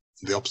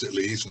 the opposite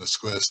leaves and a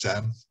square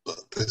stem, but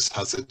this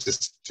has a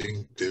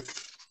distinctive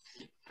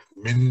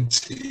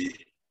minty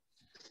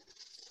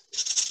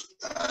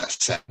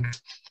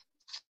scent.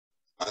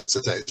 As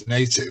I say, it's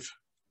native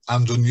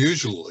and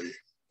unusual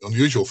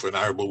for an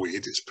arable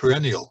weed. It's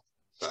perennial.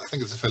 I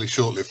think it's a fairly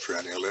short-lived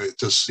perennial, and it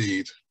does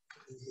seed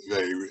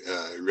very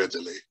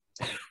readily.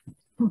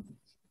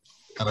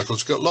 And of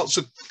course, we've got lots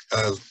of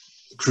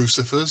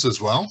crucifers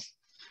as well.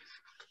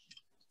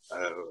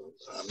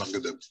 I'm not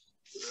going to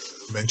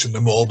mention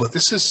them all, but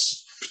this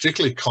is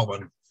particularly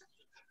common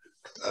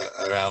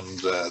around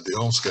the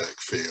Ormskirk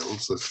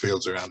fields, the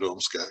fields around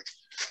Ormskirk.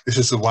 This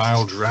is the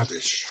wild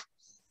radish.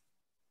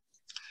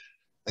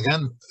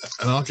 Again,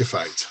 an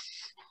archaeophyte,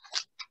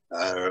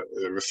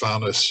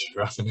 Raphanus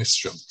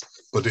raffinistrum,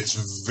 but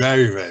it's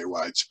very, very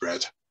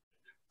widespread.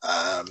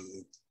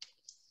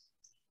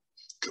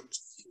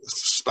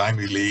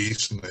 Spiny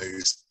leaves and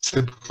these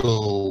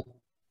typical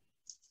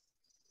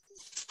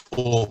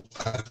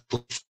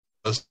 4-petal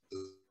flowers.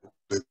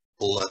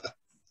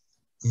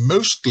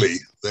 Mostly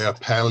they are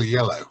pale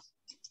yellow,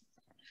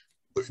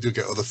 but you do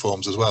get other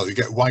forms as well. You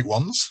get white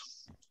ones.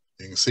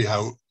 You can see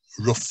how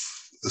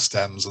rough the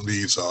stems and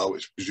leaves are,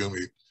 which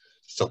presumably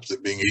stops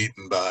it being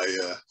eaten by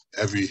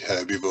every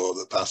herbivore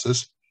that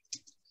passes.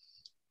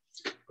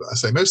 But I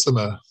say most of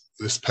them are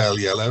this pale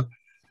yellow,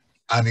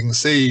 and you can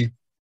see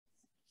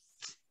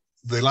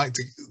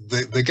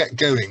they get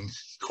going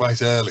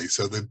quite early.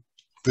 So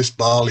this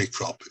barley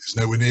crop is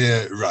nowhere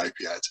near ripe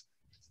yet,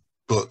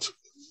 but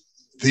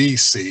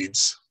these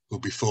seeds will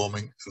be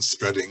forming and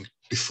spreading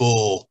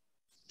before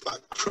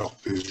that crop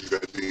is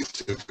ready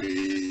to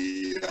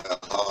be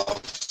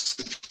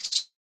harvested.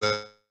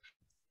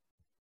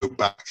 Go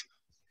back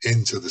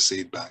into the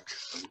seed bank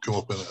and come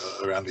up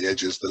around the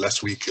edges, the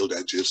less weed-killed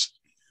edges,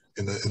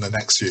 in the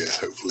next year,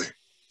 hopefully.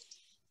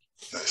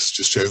 That's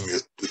just showing you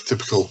the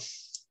typical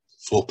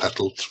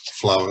 4-petaled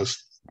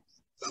flowers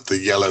of the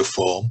yellow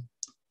form,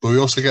 but we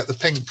also get the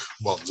pink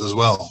ones as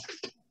well.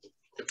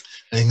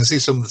 And you can see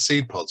some of the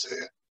seed pods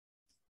here.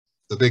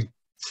 The big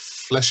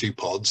fleshy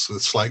pods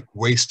with slight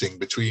wasting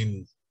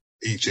between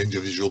each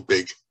individual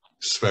big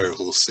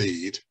spherical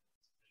seed.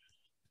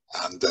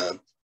 And the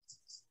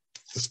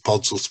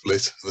pods will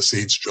split and the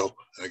seeds drop,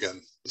 and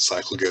again, the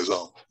cycle goes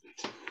on.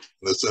 And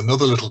there's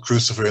another little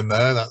crucifer in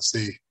there. That's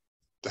the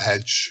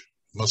hedge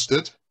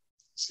mustard,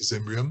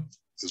 Zimbrium.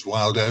 There's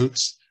wild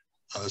oats,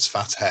 and there's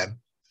fat hen.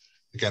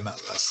 Again,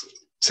 that's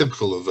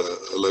typical of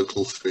a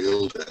local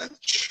field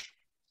hedge.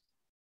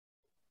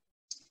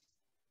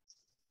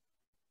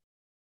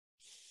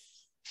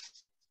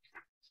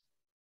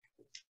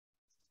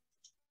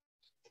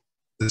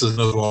 This is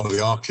another one of the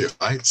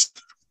archaeophytes,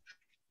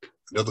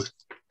 another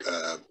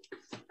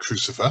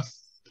crucifer,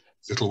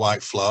 little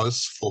white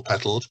flowers,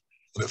 4-petaled.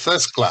 And at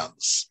first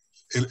glance,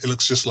 it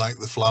looks just like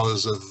the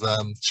flowers of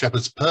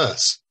shepherd's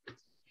purse,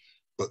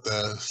 but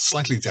they're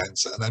slightly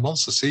denser. And then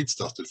once the seeds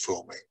start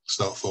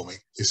forming,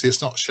 you see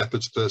it's not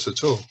shepherd's purse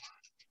at all.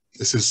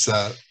 This is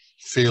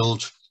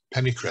field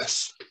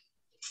pennycress,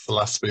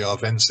 Phalaspia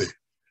arvensi.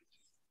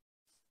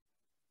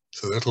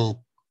 So the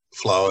little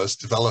flowers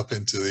develop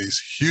into these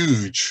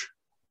huge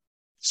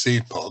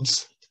seed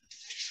pods,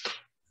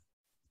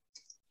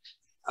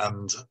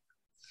 and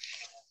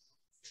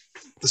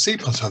the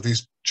seed pods have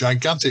these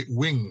gigantic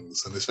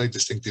wings and this very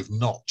distinctive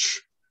notch,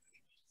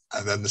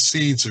 and then the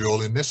seeds are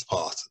all in this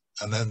part,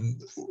 and then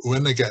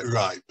when they get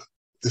ripe,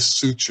 this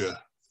suture,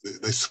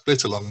 they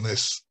split along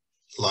this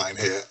line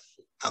here,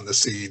 and the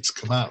seeds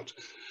come out,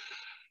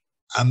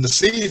 and the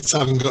seeds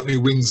haven't got any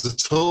wings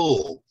at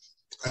all.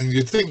 And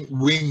you'd think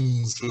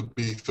wings would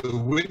be for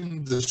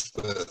wind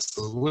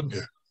dispersal, wouldn't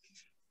you?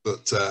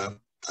 But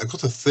I've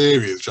got a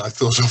theory which I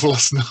thought of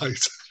last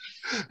night,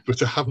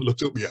 but I haven't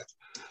looked up yet.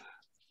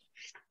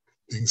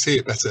 You can see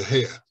it better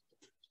here.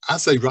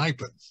 As they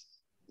ripen,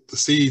 the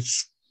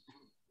seeds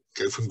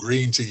go from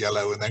green to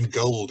yellow and then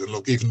gold and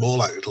look even more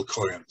like little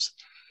corymbs.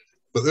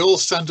 But they all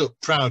stand up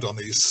proud on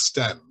these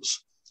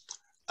stems.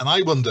 And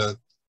I wonder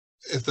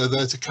if they're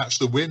there to catch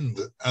the wind,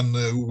 and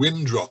the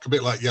wind rock, a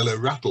bit like yellow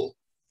rattle,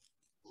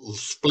 will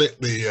split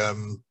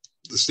the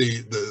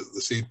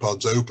the seed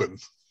pods open,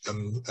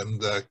 and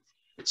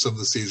some of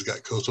the seeds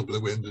get caught up in the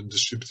wind and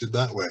distributed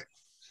that way.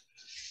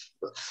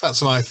 But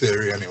that's my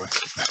theory anyway.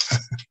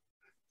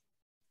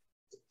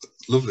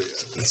 Lovely.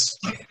 It's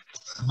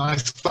a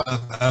nice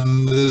plant,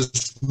 and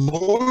there's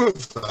more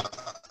of that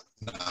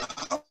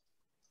now.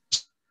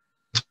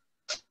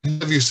 I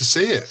never used to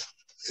see it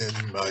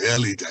in my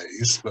early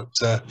days, but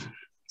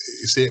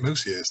you see it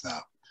most years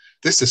now.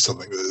 This is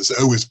something that there's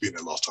always been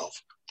a lot of.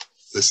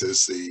 This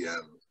is the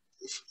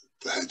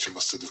hedge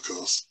mustard, of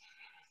course,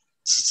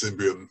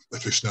 Cimbrium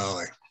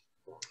officinale.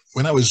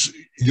 When I was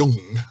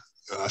young,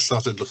 I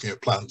started looking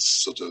at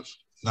plants sort of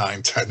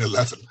 9, 10,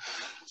 11.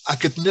 I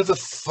could never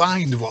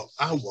find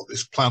out what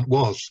this plant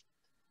was,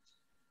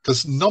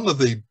 because none of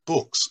the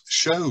books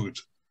showed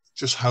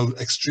just how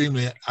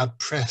extremely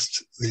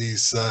adpressed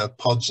these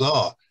pods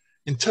are,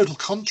 in total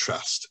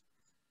contrast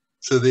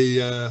to the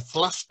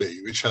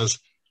Thalassby, which has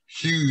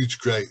huge,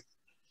 great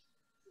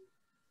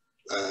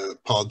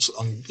pods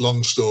on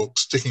long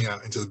stalks sticking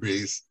out into the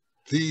breeze.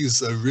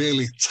 These are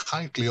really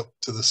tightly up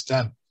to the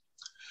stem.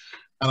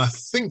 And I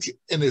think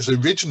in its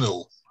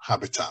original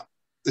habitat,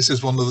 this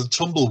is one of the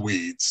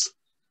tumbleweeds.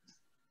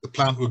 The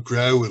plant would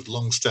grow with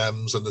long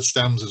stems, and the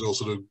stems would all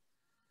sort of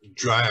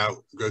dry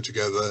out, grow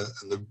together,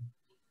 and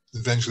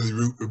eventually the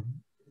root would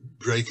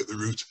break at the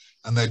root,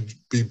 and they'd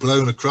be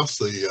blown across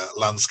the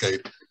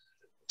landscape,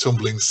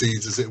 tumbling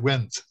seeds as it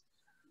went.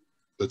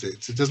 But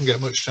it doesn't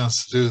get much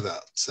chance to do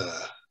that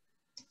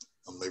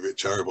on the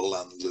rich arable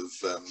land of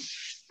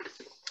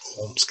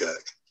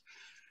Ormskirk.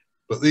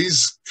 But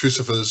these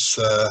crucifers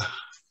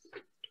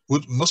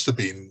must have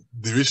been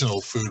the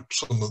original food,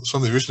 some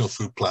of the original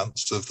food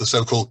plants of the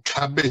so-called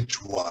cabbage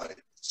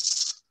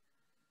whites.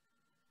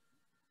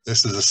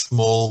 This is a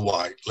small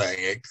white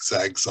laying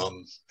eggs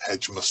on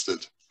hedge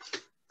mustard.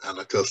 And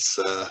of course,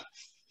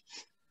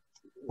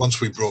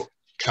 once we brought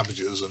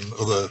cabbages and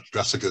other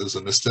brassicas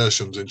and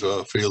nasturtiums into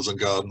our fields and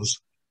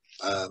gardens,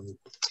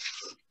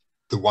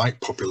 the white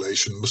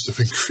population must have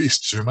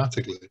increased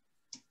dramatically.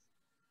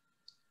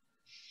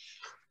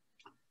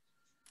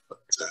 But,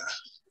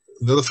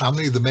 another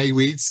family, the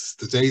mayweeds,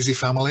 the daisy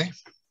family.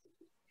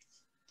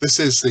 This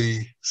is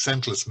the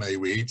scentless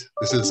mayweed.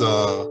 This is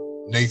our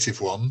native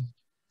one,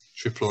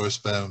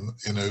 Triflorisperm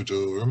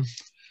inodorum.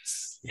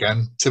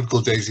 Again,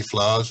 typical daisy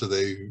flowers with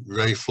the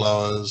ray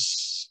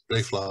flowers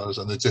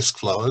and the disc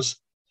flowers.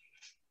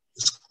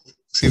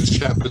 See the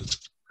shepherd's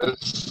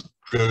purse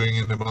growing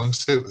in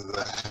amongst it with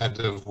a head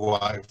of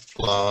white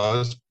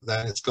flowers.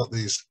 Then it's got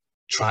these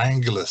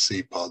triangular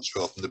seed pods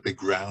rather than the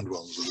big round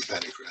ones of the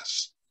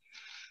pennycress.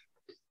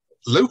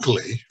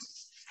 Locally,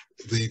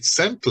 the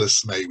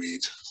scentless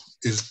mayweed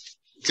is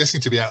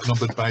getting to be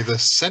outnumbered by the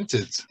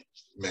scented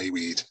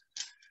mayweed,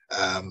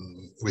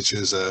 which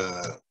is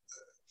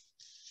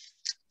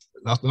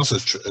not a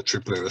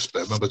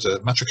Triflorisperma, but a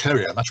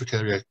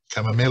Matricaria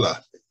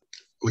camomilla,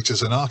 which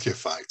is an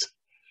archaeophyte.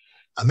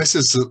 And this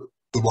is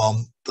the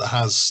one that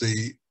has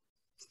the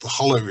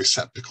hollow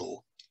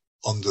receptacle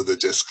under the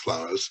disc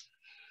flowers,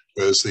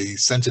 whereas the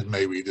scented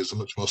mayweed is a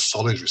much more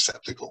solid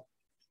receptacle.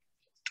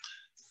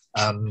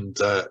 And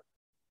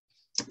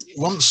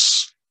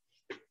once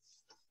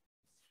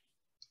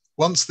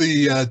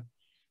the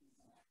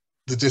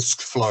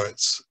disc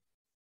florets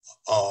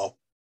are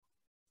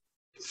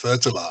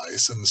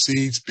fertilized and the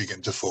seeds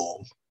begin to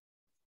form,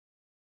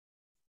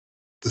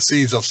 the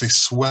seeds obviously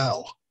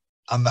swell,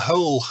 and the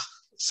whole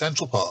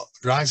central part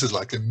rises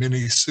like a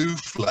mini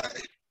souffle,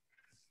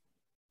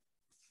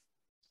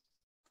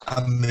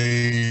 and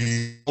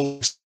the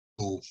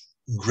whole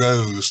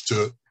grows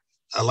to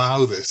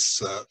allow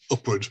this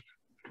upward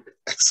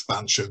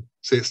expansion.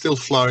 See, it's still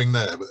flowering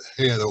there, but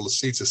here all the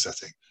seeds are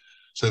setting.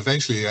 So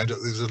eventually you end up,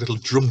 there's a little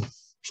drum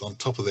on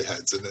top of the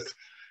heads, and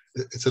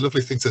it's a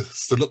lovely thing to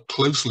look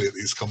closely at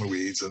these common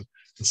weeds and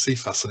see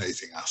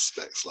fascinating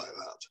aspects like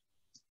that.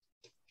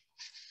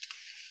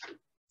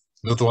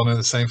 Another one in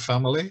the same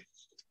family.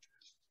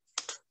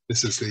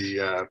 This is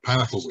the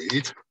pineapple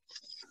weed.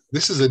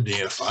 This is a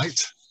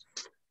neophyte.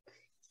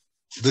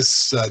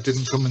 This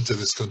didn't come into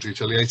this country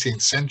till the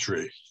 18th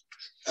century.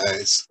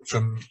 It's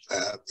from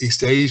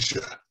East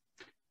Asia.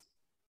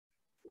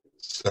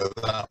 So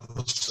that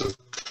must have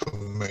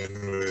come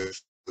in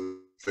with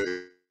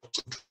the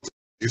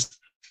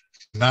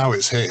now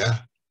it's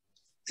here.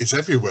 It's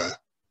everywhere.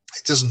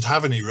 It doesn't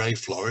have any ray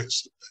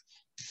florets.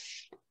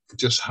 It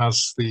just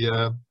has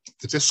the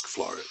disc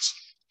florets.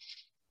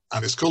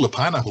 And it's called a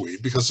pineapple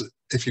weed because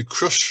if you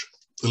crush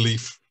the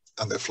leaf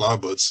and their flower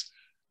buds,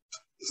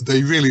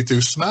 they really do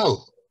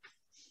smell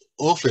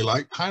awfully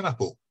like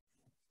pineapple.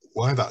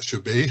 Why that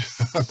should be,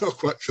 I'm not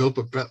quite sure,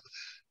 but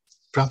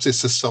perhaps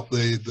it's to stop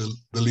the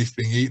leaf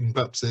being eaten.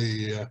 Perhaps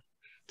the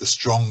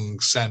strong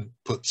scent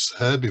puts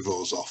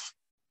herbivores off.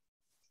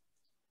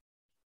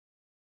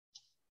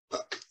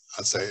 But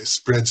I'd say it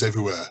spreads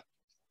everywhere,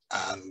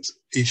 and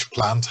each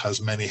plant has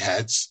many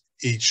heads.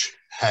 Each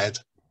head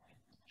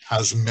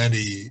has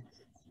many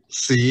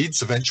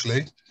seeds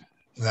eventually,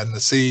 and then the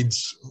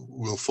seeds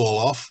will fall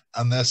off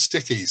and they're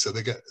sticky, so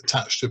they get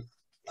attached to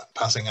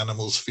passing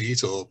animals'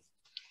 feet or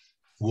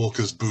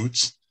walkers'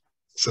 boots.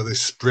 So they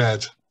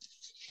spread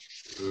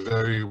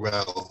very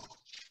well.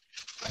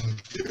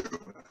 Thank you.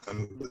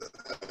 And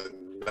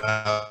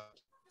now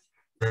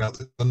throughout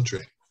the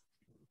country.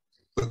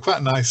 But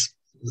quite a nice,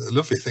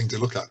 lovely thing to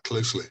look at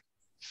closely.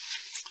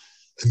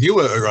 A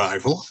newer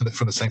arrival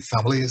from the same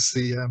family is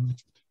the,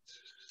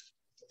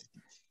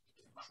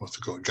 what's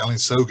it called,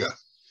 Galinsoga.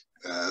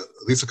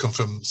 These have come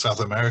from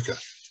South America.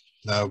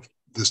 Now,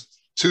 there's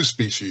two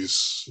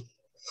species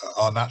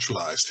are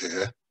naturalized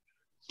here,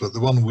 but the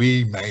one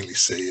we mainly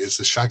see is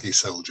the shaggy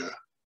soldier,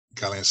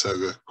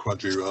 Galinsoga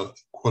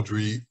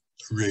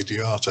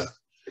quadriradiata.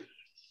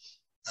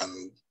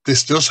 And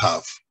this does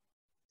have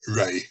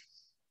ray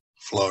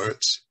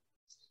florets,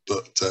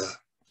 but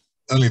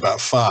only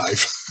about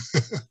 5,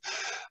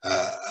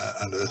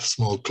 and a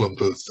small clump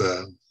of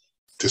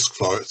disc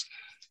florets.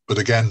 But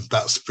again,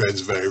 that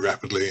spreads very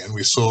rapidly. And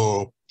we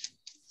saw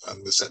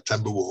on the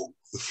September walk,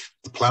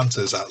 the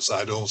planters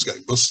outside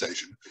Ormsgate bus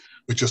station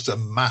with just a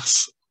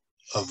mass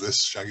of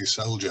this shaggy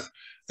soldier.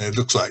 And it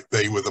looks like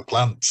they were the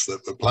plants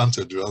that were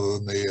planted rather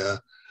than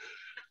the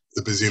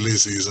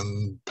basilises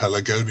and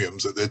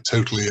pelargoniums that they'd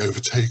totally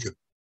overtaken.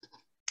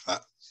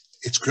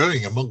 It's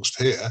growing amongst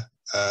here,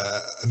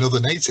 another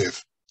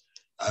native.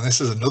 And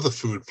this is another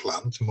food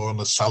plant, more on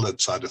the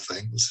salad side of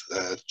things,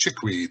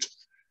 chickweed,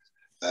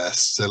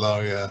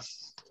 Stellaria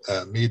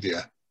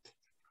media.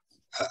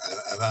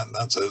 And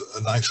that's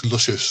a nice,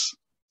 luscious,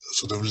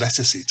 sort of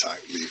lettucey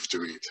type leaf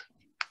to eat.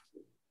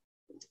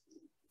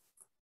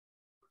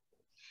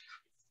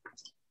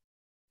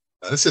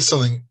 Now, this is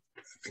something,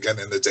 again,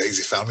 in the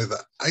daisy family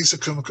that I used to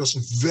come across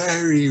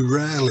very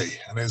rarely,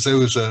 and it's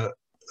always a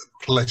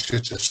pleasure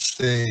to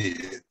see.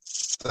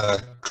 It's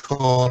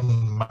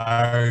corn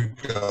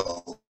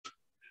marigold.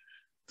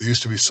 There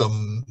used to be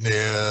some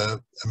near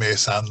Amir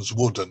Sands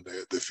Wood and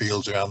the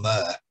fields around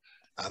there,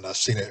 and I've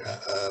seen it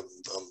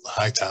on the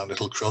Hightown,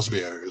 Little Crosby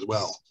area as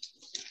well.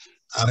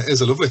 And it is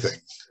a lovely thing.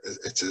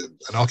 It's an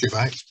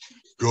archivite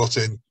brought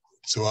in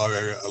to our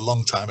area a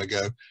long time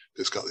ago.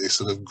 It's got these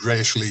sort of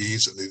greyish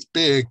leaves and these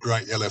big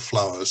bright yellow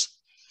flowers,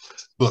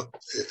 but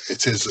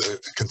it is a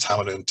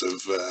contaminant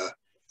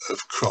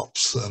of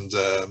crops, and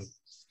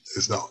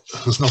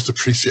was not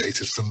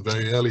appreciated from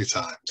very early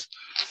times.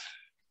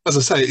 As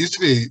I say, it used to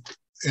be,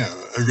 you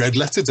know, a red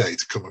letter day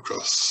to come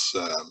across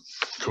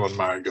corn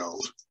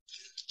marigold,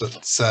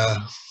 but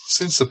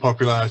since the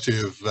popularity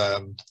of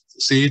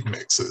seed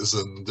mixers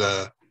and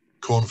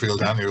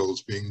cornfield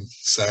annuals being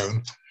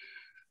sown,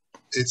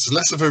 it's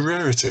less of a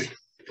rarity.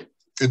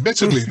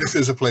 Admittedly, this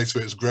is a place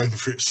where it's grown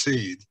for its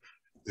seed.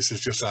 This is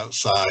just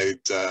outside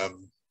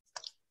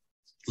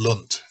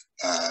Lunt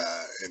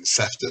in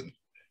Sefton.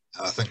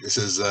 And I think this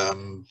is a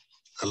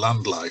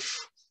land life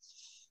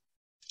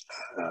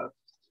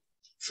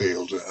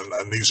field,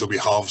 and these will be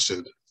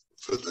harvested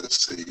for the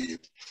seed.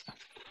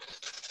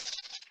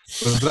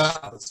 But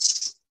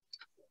that's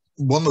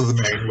one of the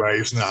main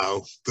ways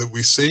now that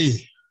we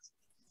see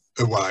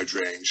a wide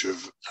range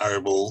of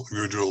arable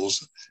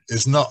ruderals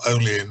is not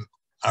only in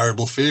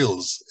arable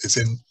fields, it's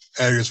in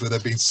areas where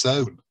they've been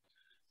sown.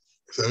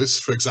 So this,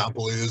 for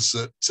example, is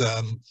at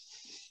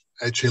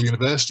Edge Hill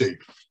University.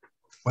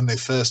 When they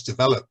first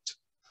developed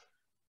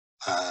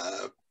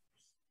the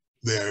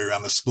area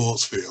around the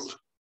sports field,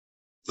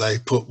 they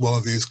put one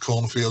of these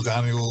cornfield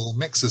annual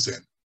mixers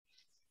in,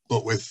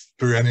 but with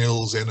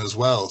perennials in as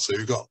well. So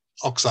you've got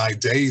oxeye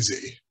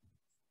daisy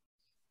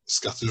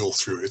scattered all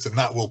through it, and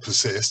that will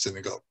persist. And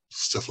you've got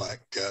stuff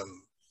like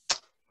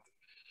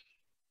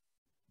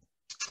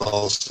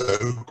false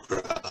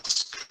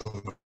oatgrass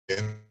coming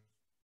in,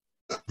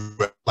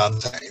 red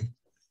plantain.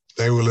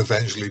 They will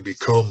eventually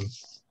become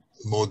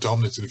more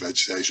dominant in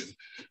vegetation,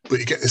 but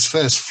you get this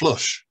first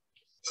flush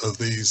of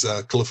these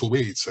colourful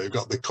weeds. So you've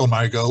got the corn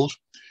marigold,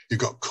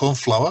 you've got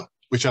cornflower,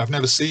 which I've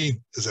never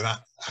seen as an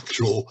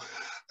actual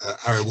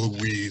arable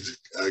weed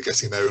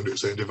getting there under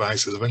its own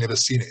devices. I've only ever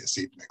seen it in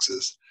seed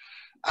mixers.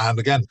 And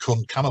again,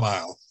 corn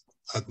chamomile,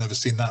 I'd never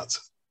seen that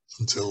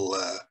until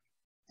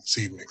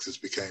seed mixers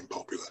became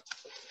popular.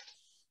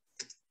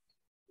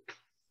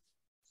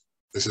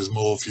 This is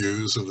more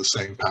views of the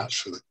same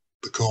patch for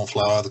the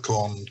cornflower, the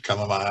corn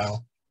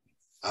chamomile,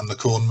 and the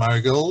corn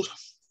marigold.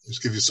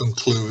 Just give you some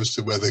clue as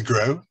to where they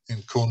grow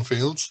in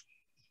cornfields,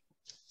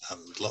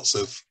 and lots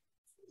of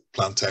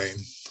plantain,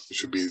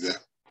 which would be the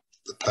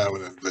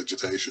permanent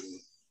vegetation,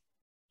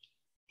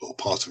 or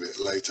part of it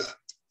later.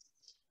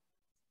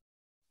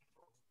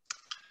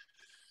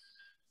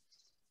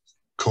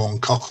 Corn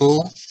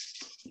cockle,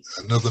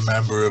 another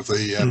member of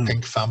the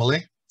pink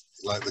family,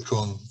 like the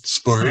corn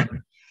spurry.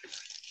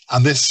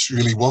 And this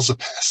really was a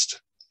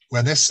pest.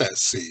 When this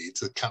sets seed,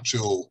 the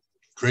capsule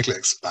greatly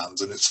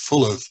expands, and it's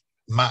full of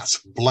matte,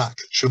 black,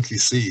 chunky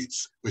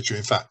seeds, which are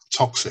in fact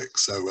toxic.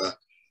 So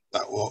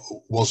that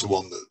was the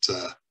one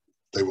that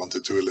they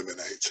wanted to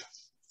eliminate.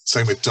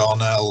 Same with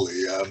darnel,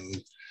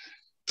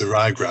 the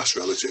ryegrass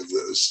relative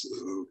that has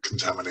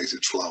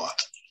contaminated flower.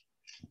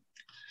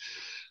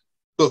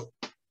 But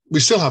we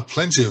still have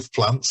plenty of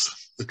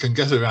plants that can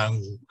get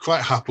around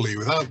quite happily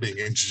without being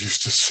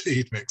introduced to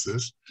seed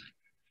mixers.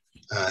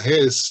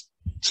 Here's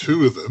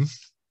two of them,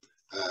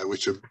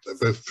 which are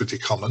both pretty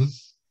common.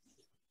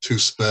 Two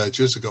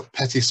spurges. We've got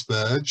petty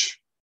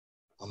spurge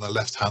on the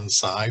left-hand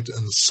side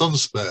and sun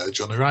spurge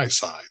on the right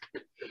side.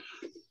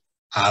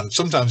 And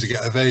sometimes you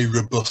get a very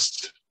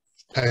robust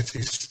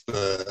petty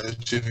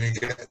spurge and you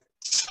get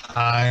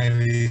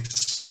tiny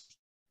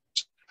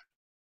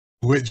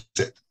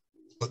widget,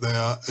 but they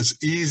are as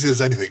easy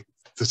as anything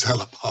to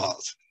tell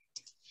apart.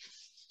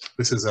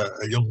 This is a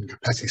young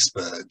petty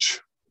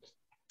spurge.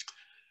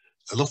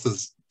 A lot of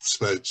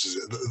spurges,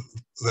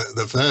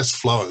 the first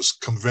flowers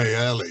come very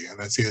early,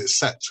 and I see it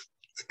set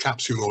a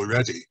capsule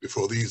already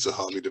before these are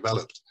hardly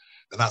developed,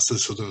 and that's a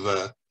sort of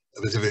a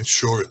bit of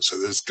insurance. So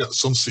there's got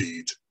some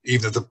seed,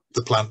 even if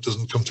the plant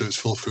doesn't come to its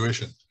full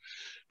fruition.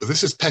 But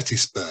this is petty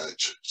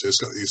spurge, so it's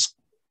got these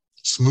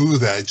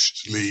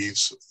smooth-edged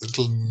leaves,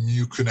 little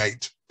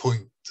mucronate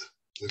point,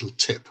 little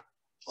tip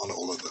on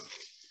all of them.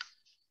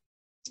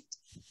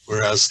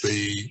 Whereas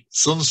the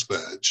sun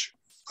spurge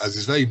has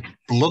these very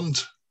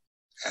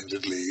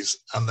blunt-ended leaves,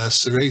 and they're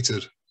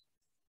serrated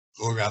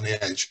all around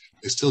the edge.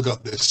 They've still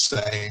got this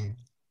same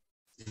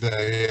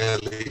very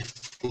early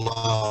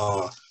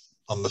flower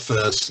on the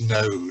first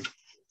node,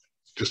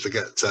 just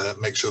to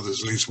make sure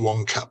there's at least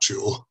one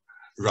capsule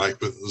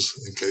ripens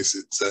in case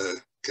it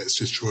gets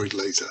destroyed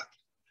later.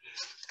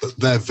 But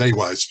they're very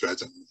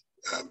widespread,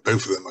 and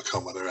both of them are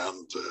common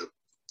around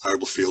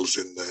arable fields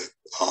in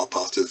our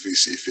part of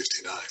VC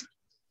 59.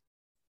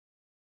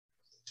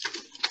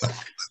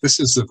 This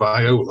is the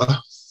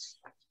viola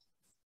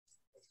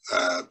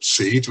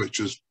seed, which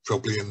was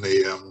probably in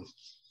the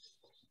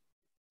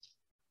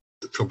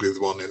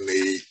one in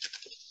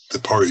the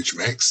porridge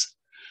mix.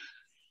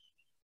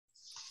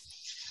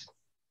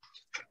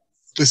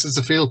 This is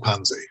the field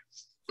pansy,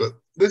 but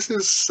this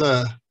is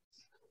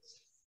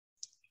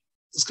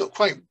it's got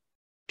quite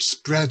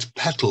spread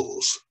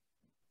petals,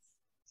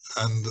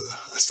 and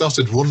I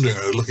started wondering,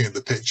 looking at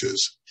the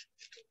pictures,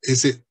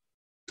 is it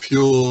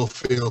pure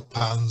field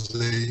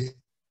pansy,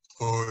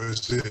 or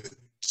is it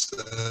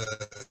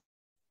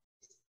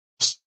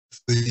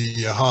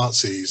the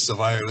heartsease, the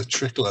viola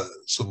tricolor,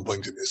 at some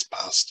point in its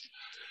past?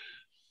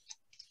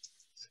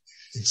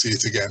 You can see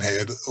it again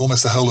here.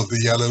 Almost the whole of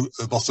the yellow,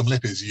 the bottom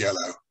lip is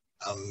yellow,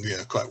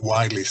 and quite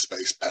widely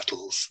spaced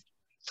petals.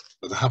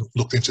 But I haven't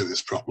looked into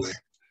this properly.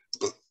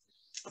 But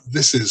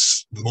this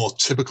is the more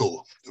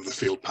typical of the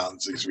field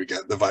pansies we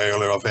get, the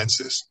Viola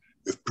arvensis,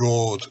 with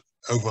broad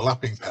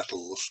overlapping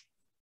petals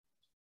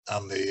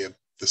and the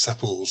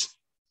sepals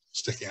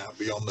sticking out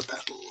beyond the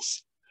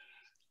petals.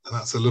 And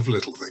that's a lovely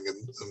little thing,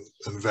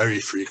 and very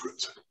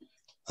frequent,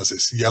 as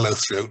this yellow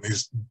throat and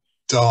these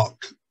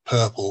dark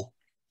purple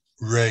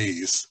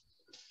rays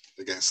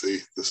against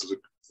the sort of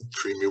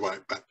creamy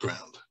white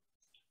background.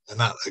 And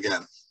that,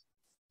 again,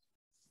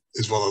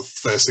 is one of the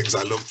first things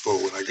I look for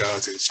when I go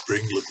out in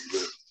spring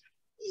looking at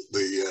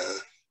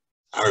the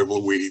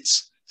arable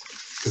weeds,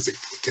 because it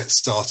gets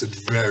started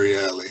very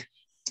early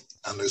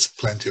and there's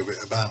plenty of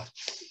it about.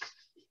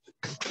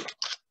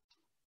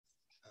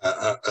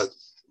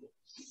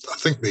 I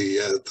think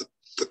the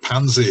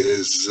pansy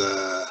is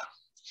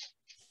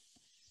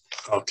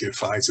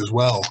archaeophyte as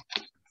well,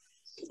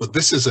 but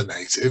this is a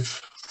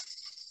native.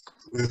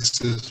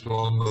 This is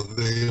one of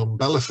the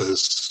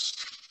umbellifers.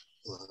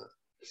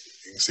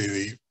 You can see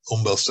the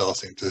umbel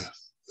starting to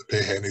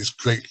appear here in these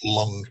great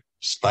long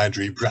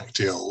spidery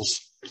bracteoles.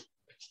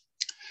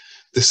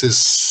 This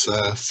is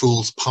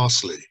fool's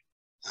parsley,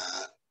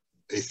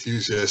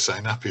 Aethusia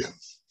synapium,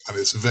 and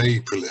it's very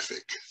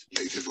prolific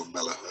native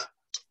umbellifer.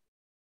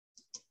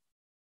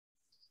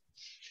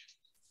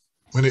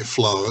 When it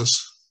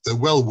flowers, they're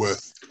well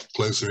worth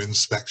closer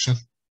inspection.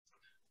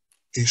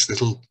 Each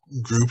little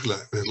group,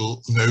 like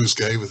little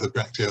nosegay with the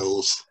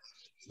bracteoles,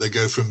 they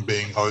go from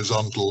being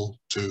horizontal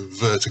to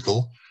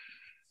vertical,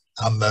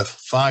 and they're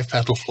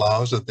 5-petal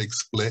flowers, a big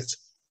split,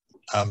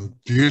 and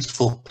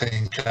beautiful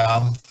pink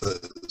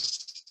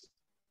anthers.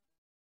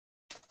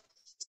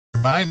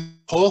 Remind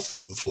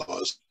hawthorn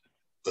flowers,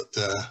 but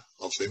they're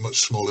obviously much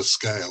smaller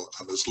scale,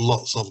 and there's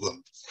lots of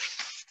them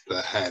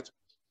per head.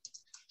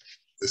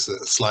 This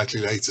is a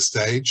slightly later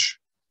stage.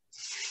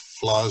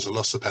 Flowers are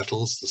lost of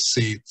petals, the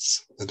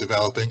seeds are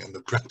developing, and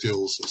the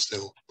bracteoles are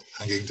still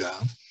hanging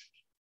down.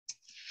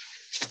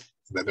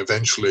 And then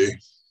eventually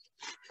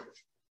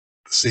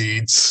the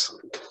seeds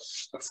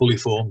are fully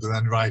formed and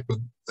then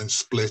ripen, then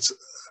split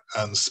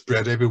and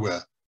spread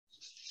everywhere.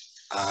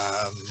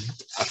 I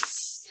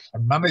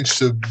managed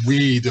to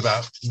weed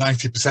about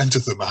 90%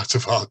 of them out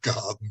of our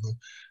garden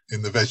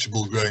in the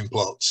vegetable growing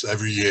plots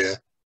every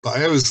year, but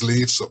I always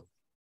leave some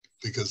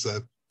because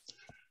I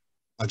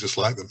just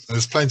like them.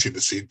 There's plenty in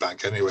the seed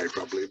bank anyway,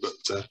 probably,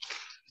 but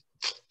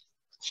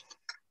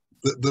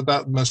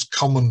about the most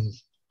common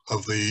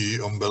of the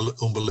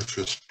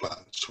umbelliferous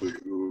plants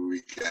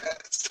we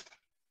get.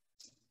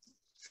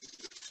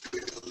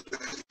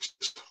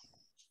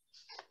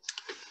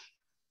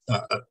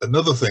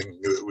 Another thing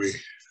that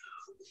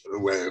a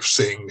way of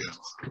seeing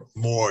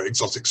more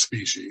exotic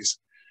species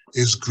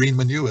is green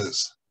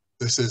manures.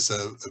 This is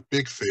a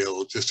big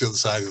field just the other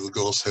side of the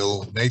Gorse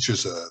Hill Nature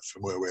Reserve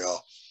from where we are.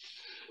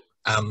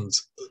 And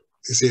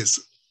you see, it's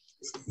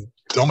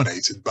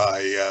dominated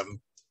by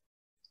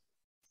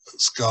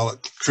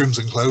scarlet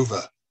crimson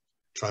clover,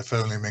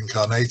 Trifolium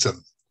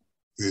incarnatum,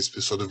 these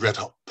sort of red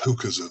hot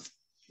pokers of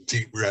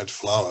deep red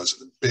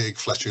flowers and big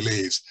fleshy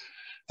leaves.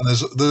 And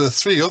there are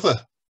 3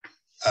 other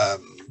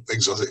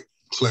exotic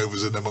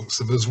clovers in amongst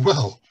them as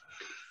well.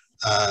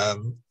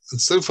 And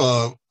so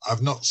far,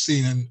 I've not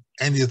seen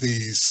any of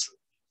these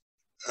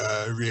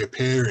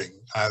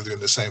reappearing either in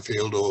the same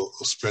field or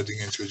spreading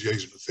into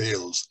adjacent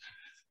fields.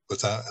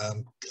 But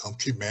I'll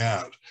keep my eye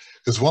out,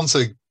 because once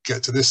they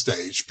get to this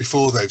stage,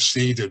 before they've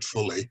seeded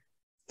fully,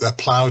 they're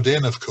ploughed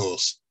in, of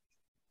course,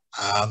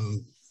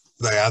 and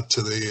they add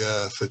to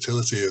the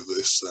fertility of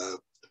this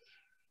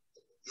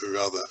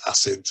rather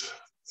acid,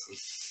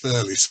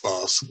 fairly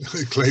sparse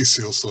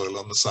glacial soil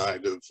on the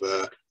side of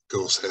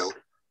Gorse Hill.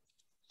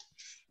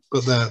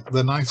 But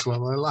they're nice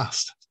while they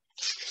last.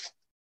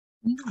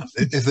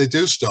 If they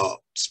do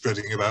start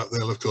spreading about,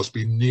 they'll of course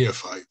be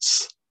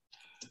neophytes.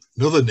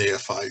 Another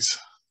neophyte,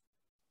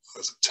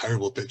 that's a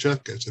terrible picture,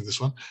 go to this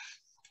one,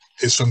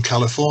 is from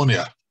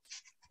California.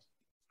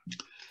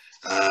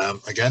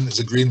 Again, it's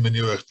a green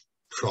manure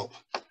crop.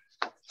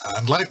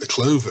 And like the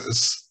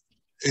clovers,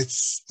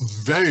 it's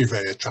very,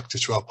 very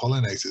attractive to our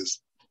pollinators.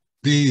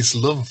 Bees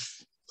love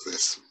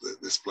this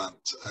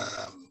plant.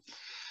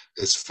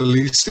 It's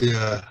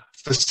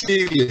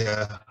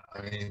Faecilia,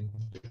 I mean,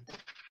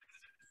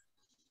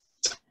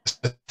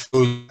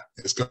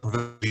 it's got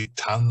very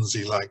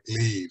tansy-like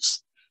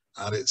leaves,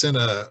 and it's in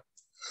a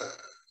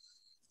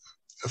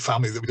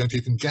family that we don't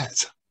even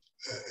get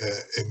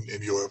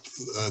in Europe,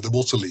 the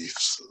water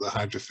leaves, the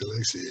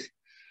Hydrophyllaceae,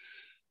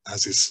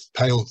 has these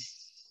pale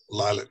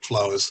lilac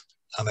flowers,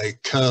 and they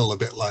curl a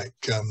bit like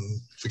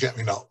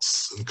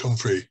forget-me-nots and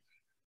comfrey,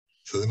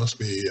 so they must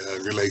be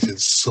related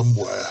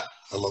somewhere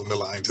along the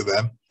line to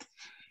them.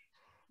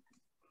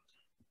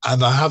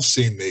 And I have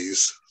seen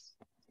these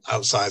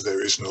outside the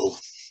original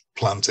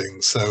planting,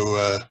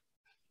 so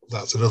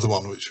that's another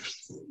one which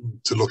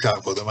to look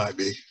out for. They might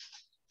be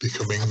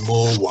becoming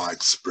more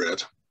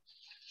widespread.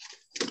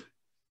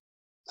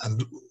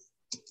 And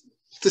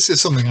this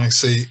is something I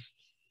see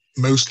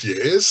most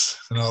years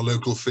in our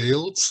local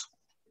fields.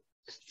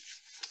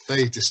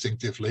 Very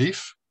distinctive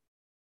leaf.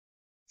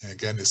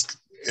 Again, it's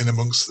in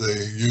amongst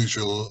the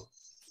usual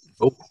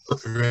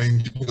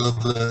range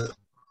of the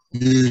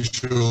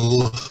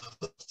usual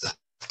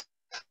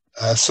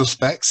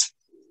suspects.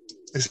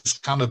 This is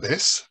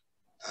cannabis,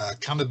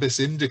 cannabis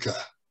indica,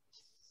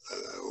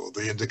 or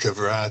the indica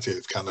variety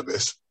of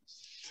cannabis.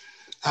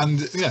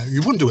 And yeah,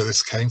 you wonder where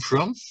this came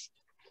from.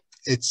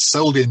 It's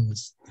sold in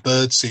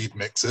bird seed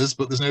mixers,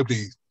 but there's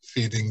nobody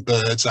feeding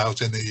birds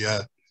out in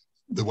the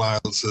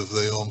wilds of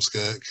the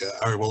Ormskirk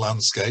arable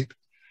landscape.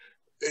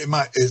 It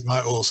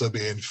might also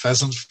be in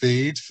pheasant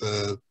feed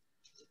for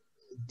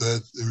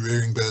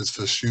rearing birds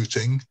for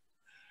shooting.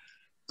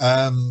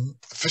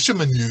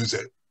 Fishermen use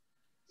it,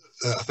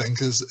 I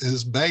think,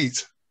 as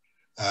bait.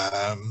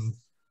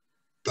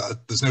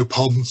 But there's no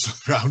ponds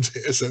around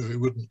here, so it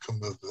wouldn't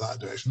come of that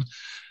direction.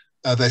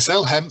 They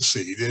sell hemp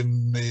seed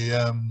in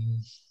the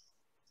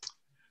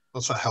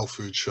what's that health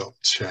food shop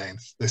chain?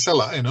 They sell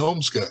that in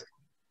Ormskirk,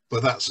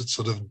 but that's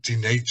sort of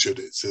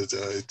denatured.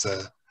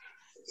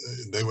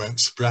 They won't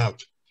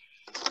sprout.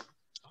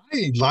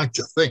 I like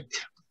to think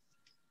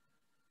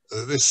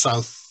that this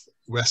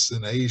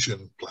southwestern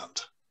Asian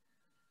plant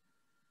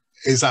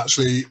is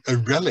actually a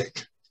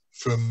relic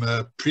from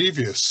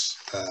previous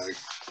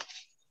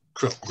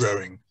crop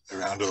growing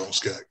around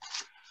Ormskirk.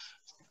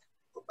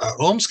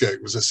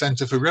 Ormskirk was a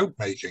centre for rope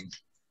making,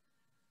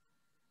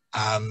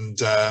 and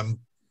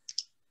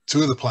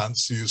 2 of the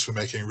plants used for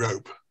making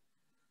rope,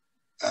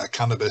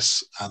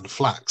 cannabis and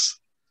flax,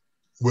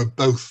 were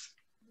both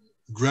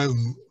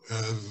grown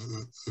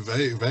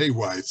very, very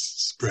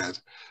widespread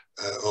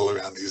all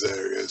around these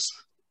areas.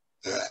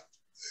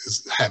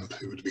 Hemp,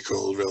 it would be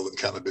called, rather than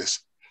cannabis.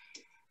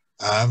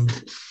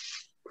 If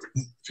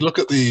you look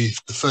at the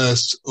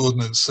first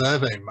Ordnance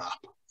Survey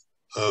map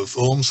of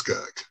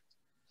Ormskirk,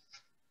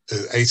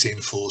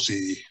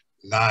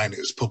 1849 it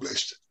was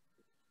published.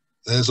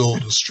 There's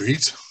Alton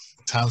Street,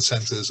 town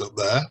centre's up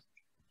there.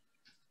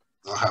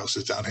 Our house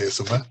is down here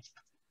somewhere.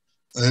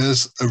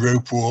 There's a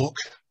rope walk.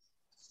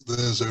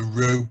 There's a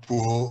rope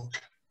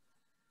walk.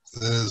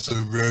 There's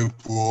a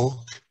rope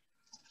walk.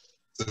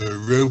 There are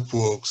rope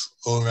walks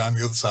all around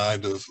the other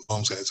side of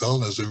Ormskirk.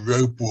 There's a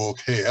rope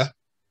walk here.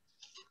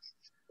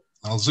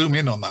 I'll zoom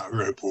in on that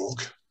rope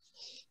walk.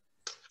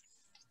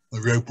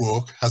 The rope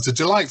walk has a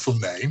delightful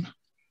name,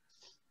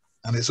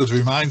 and it sort of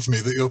reminds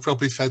me that you're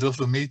probably fed up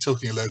of me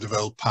talking a load of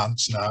old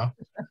pants now.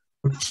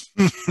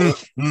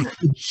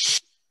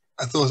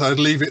 I thought I'd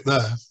leave it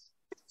there.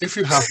 If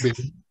you have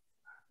been,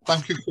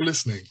 thank you for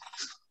listening.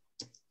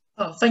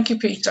 Oh, thank you,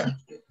 Peter.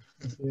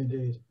 Thank you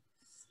indeed.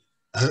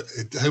 I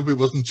hope it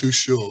wasn't too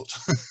short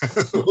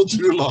or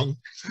too long.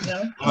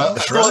 No,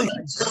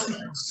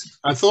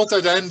 I thought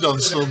I'd end on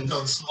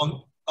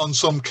on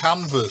some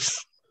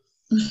canvas.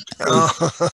 Oh.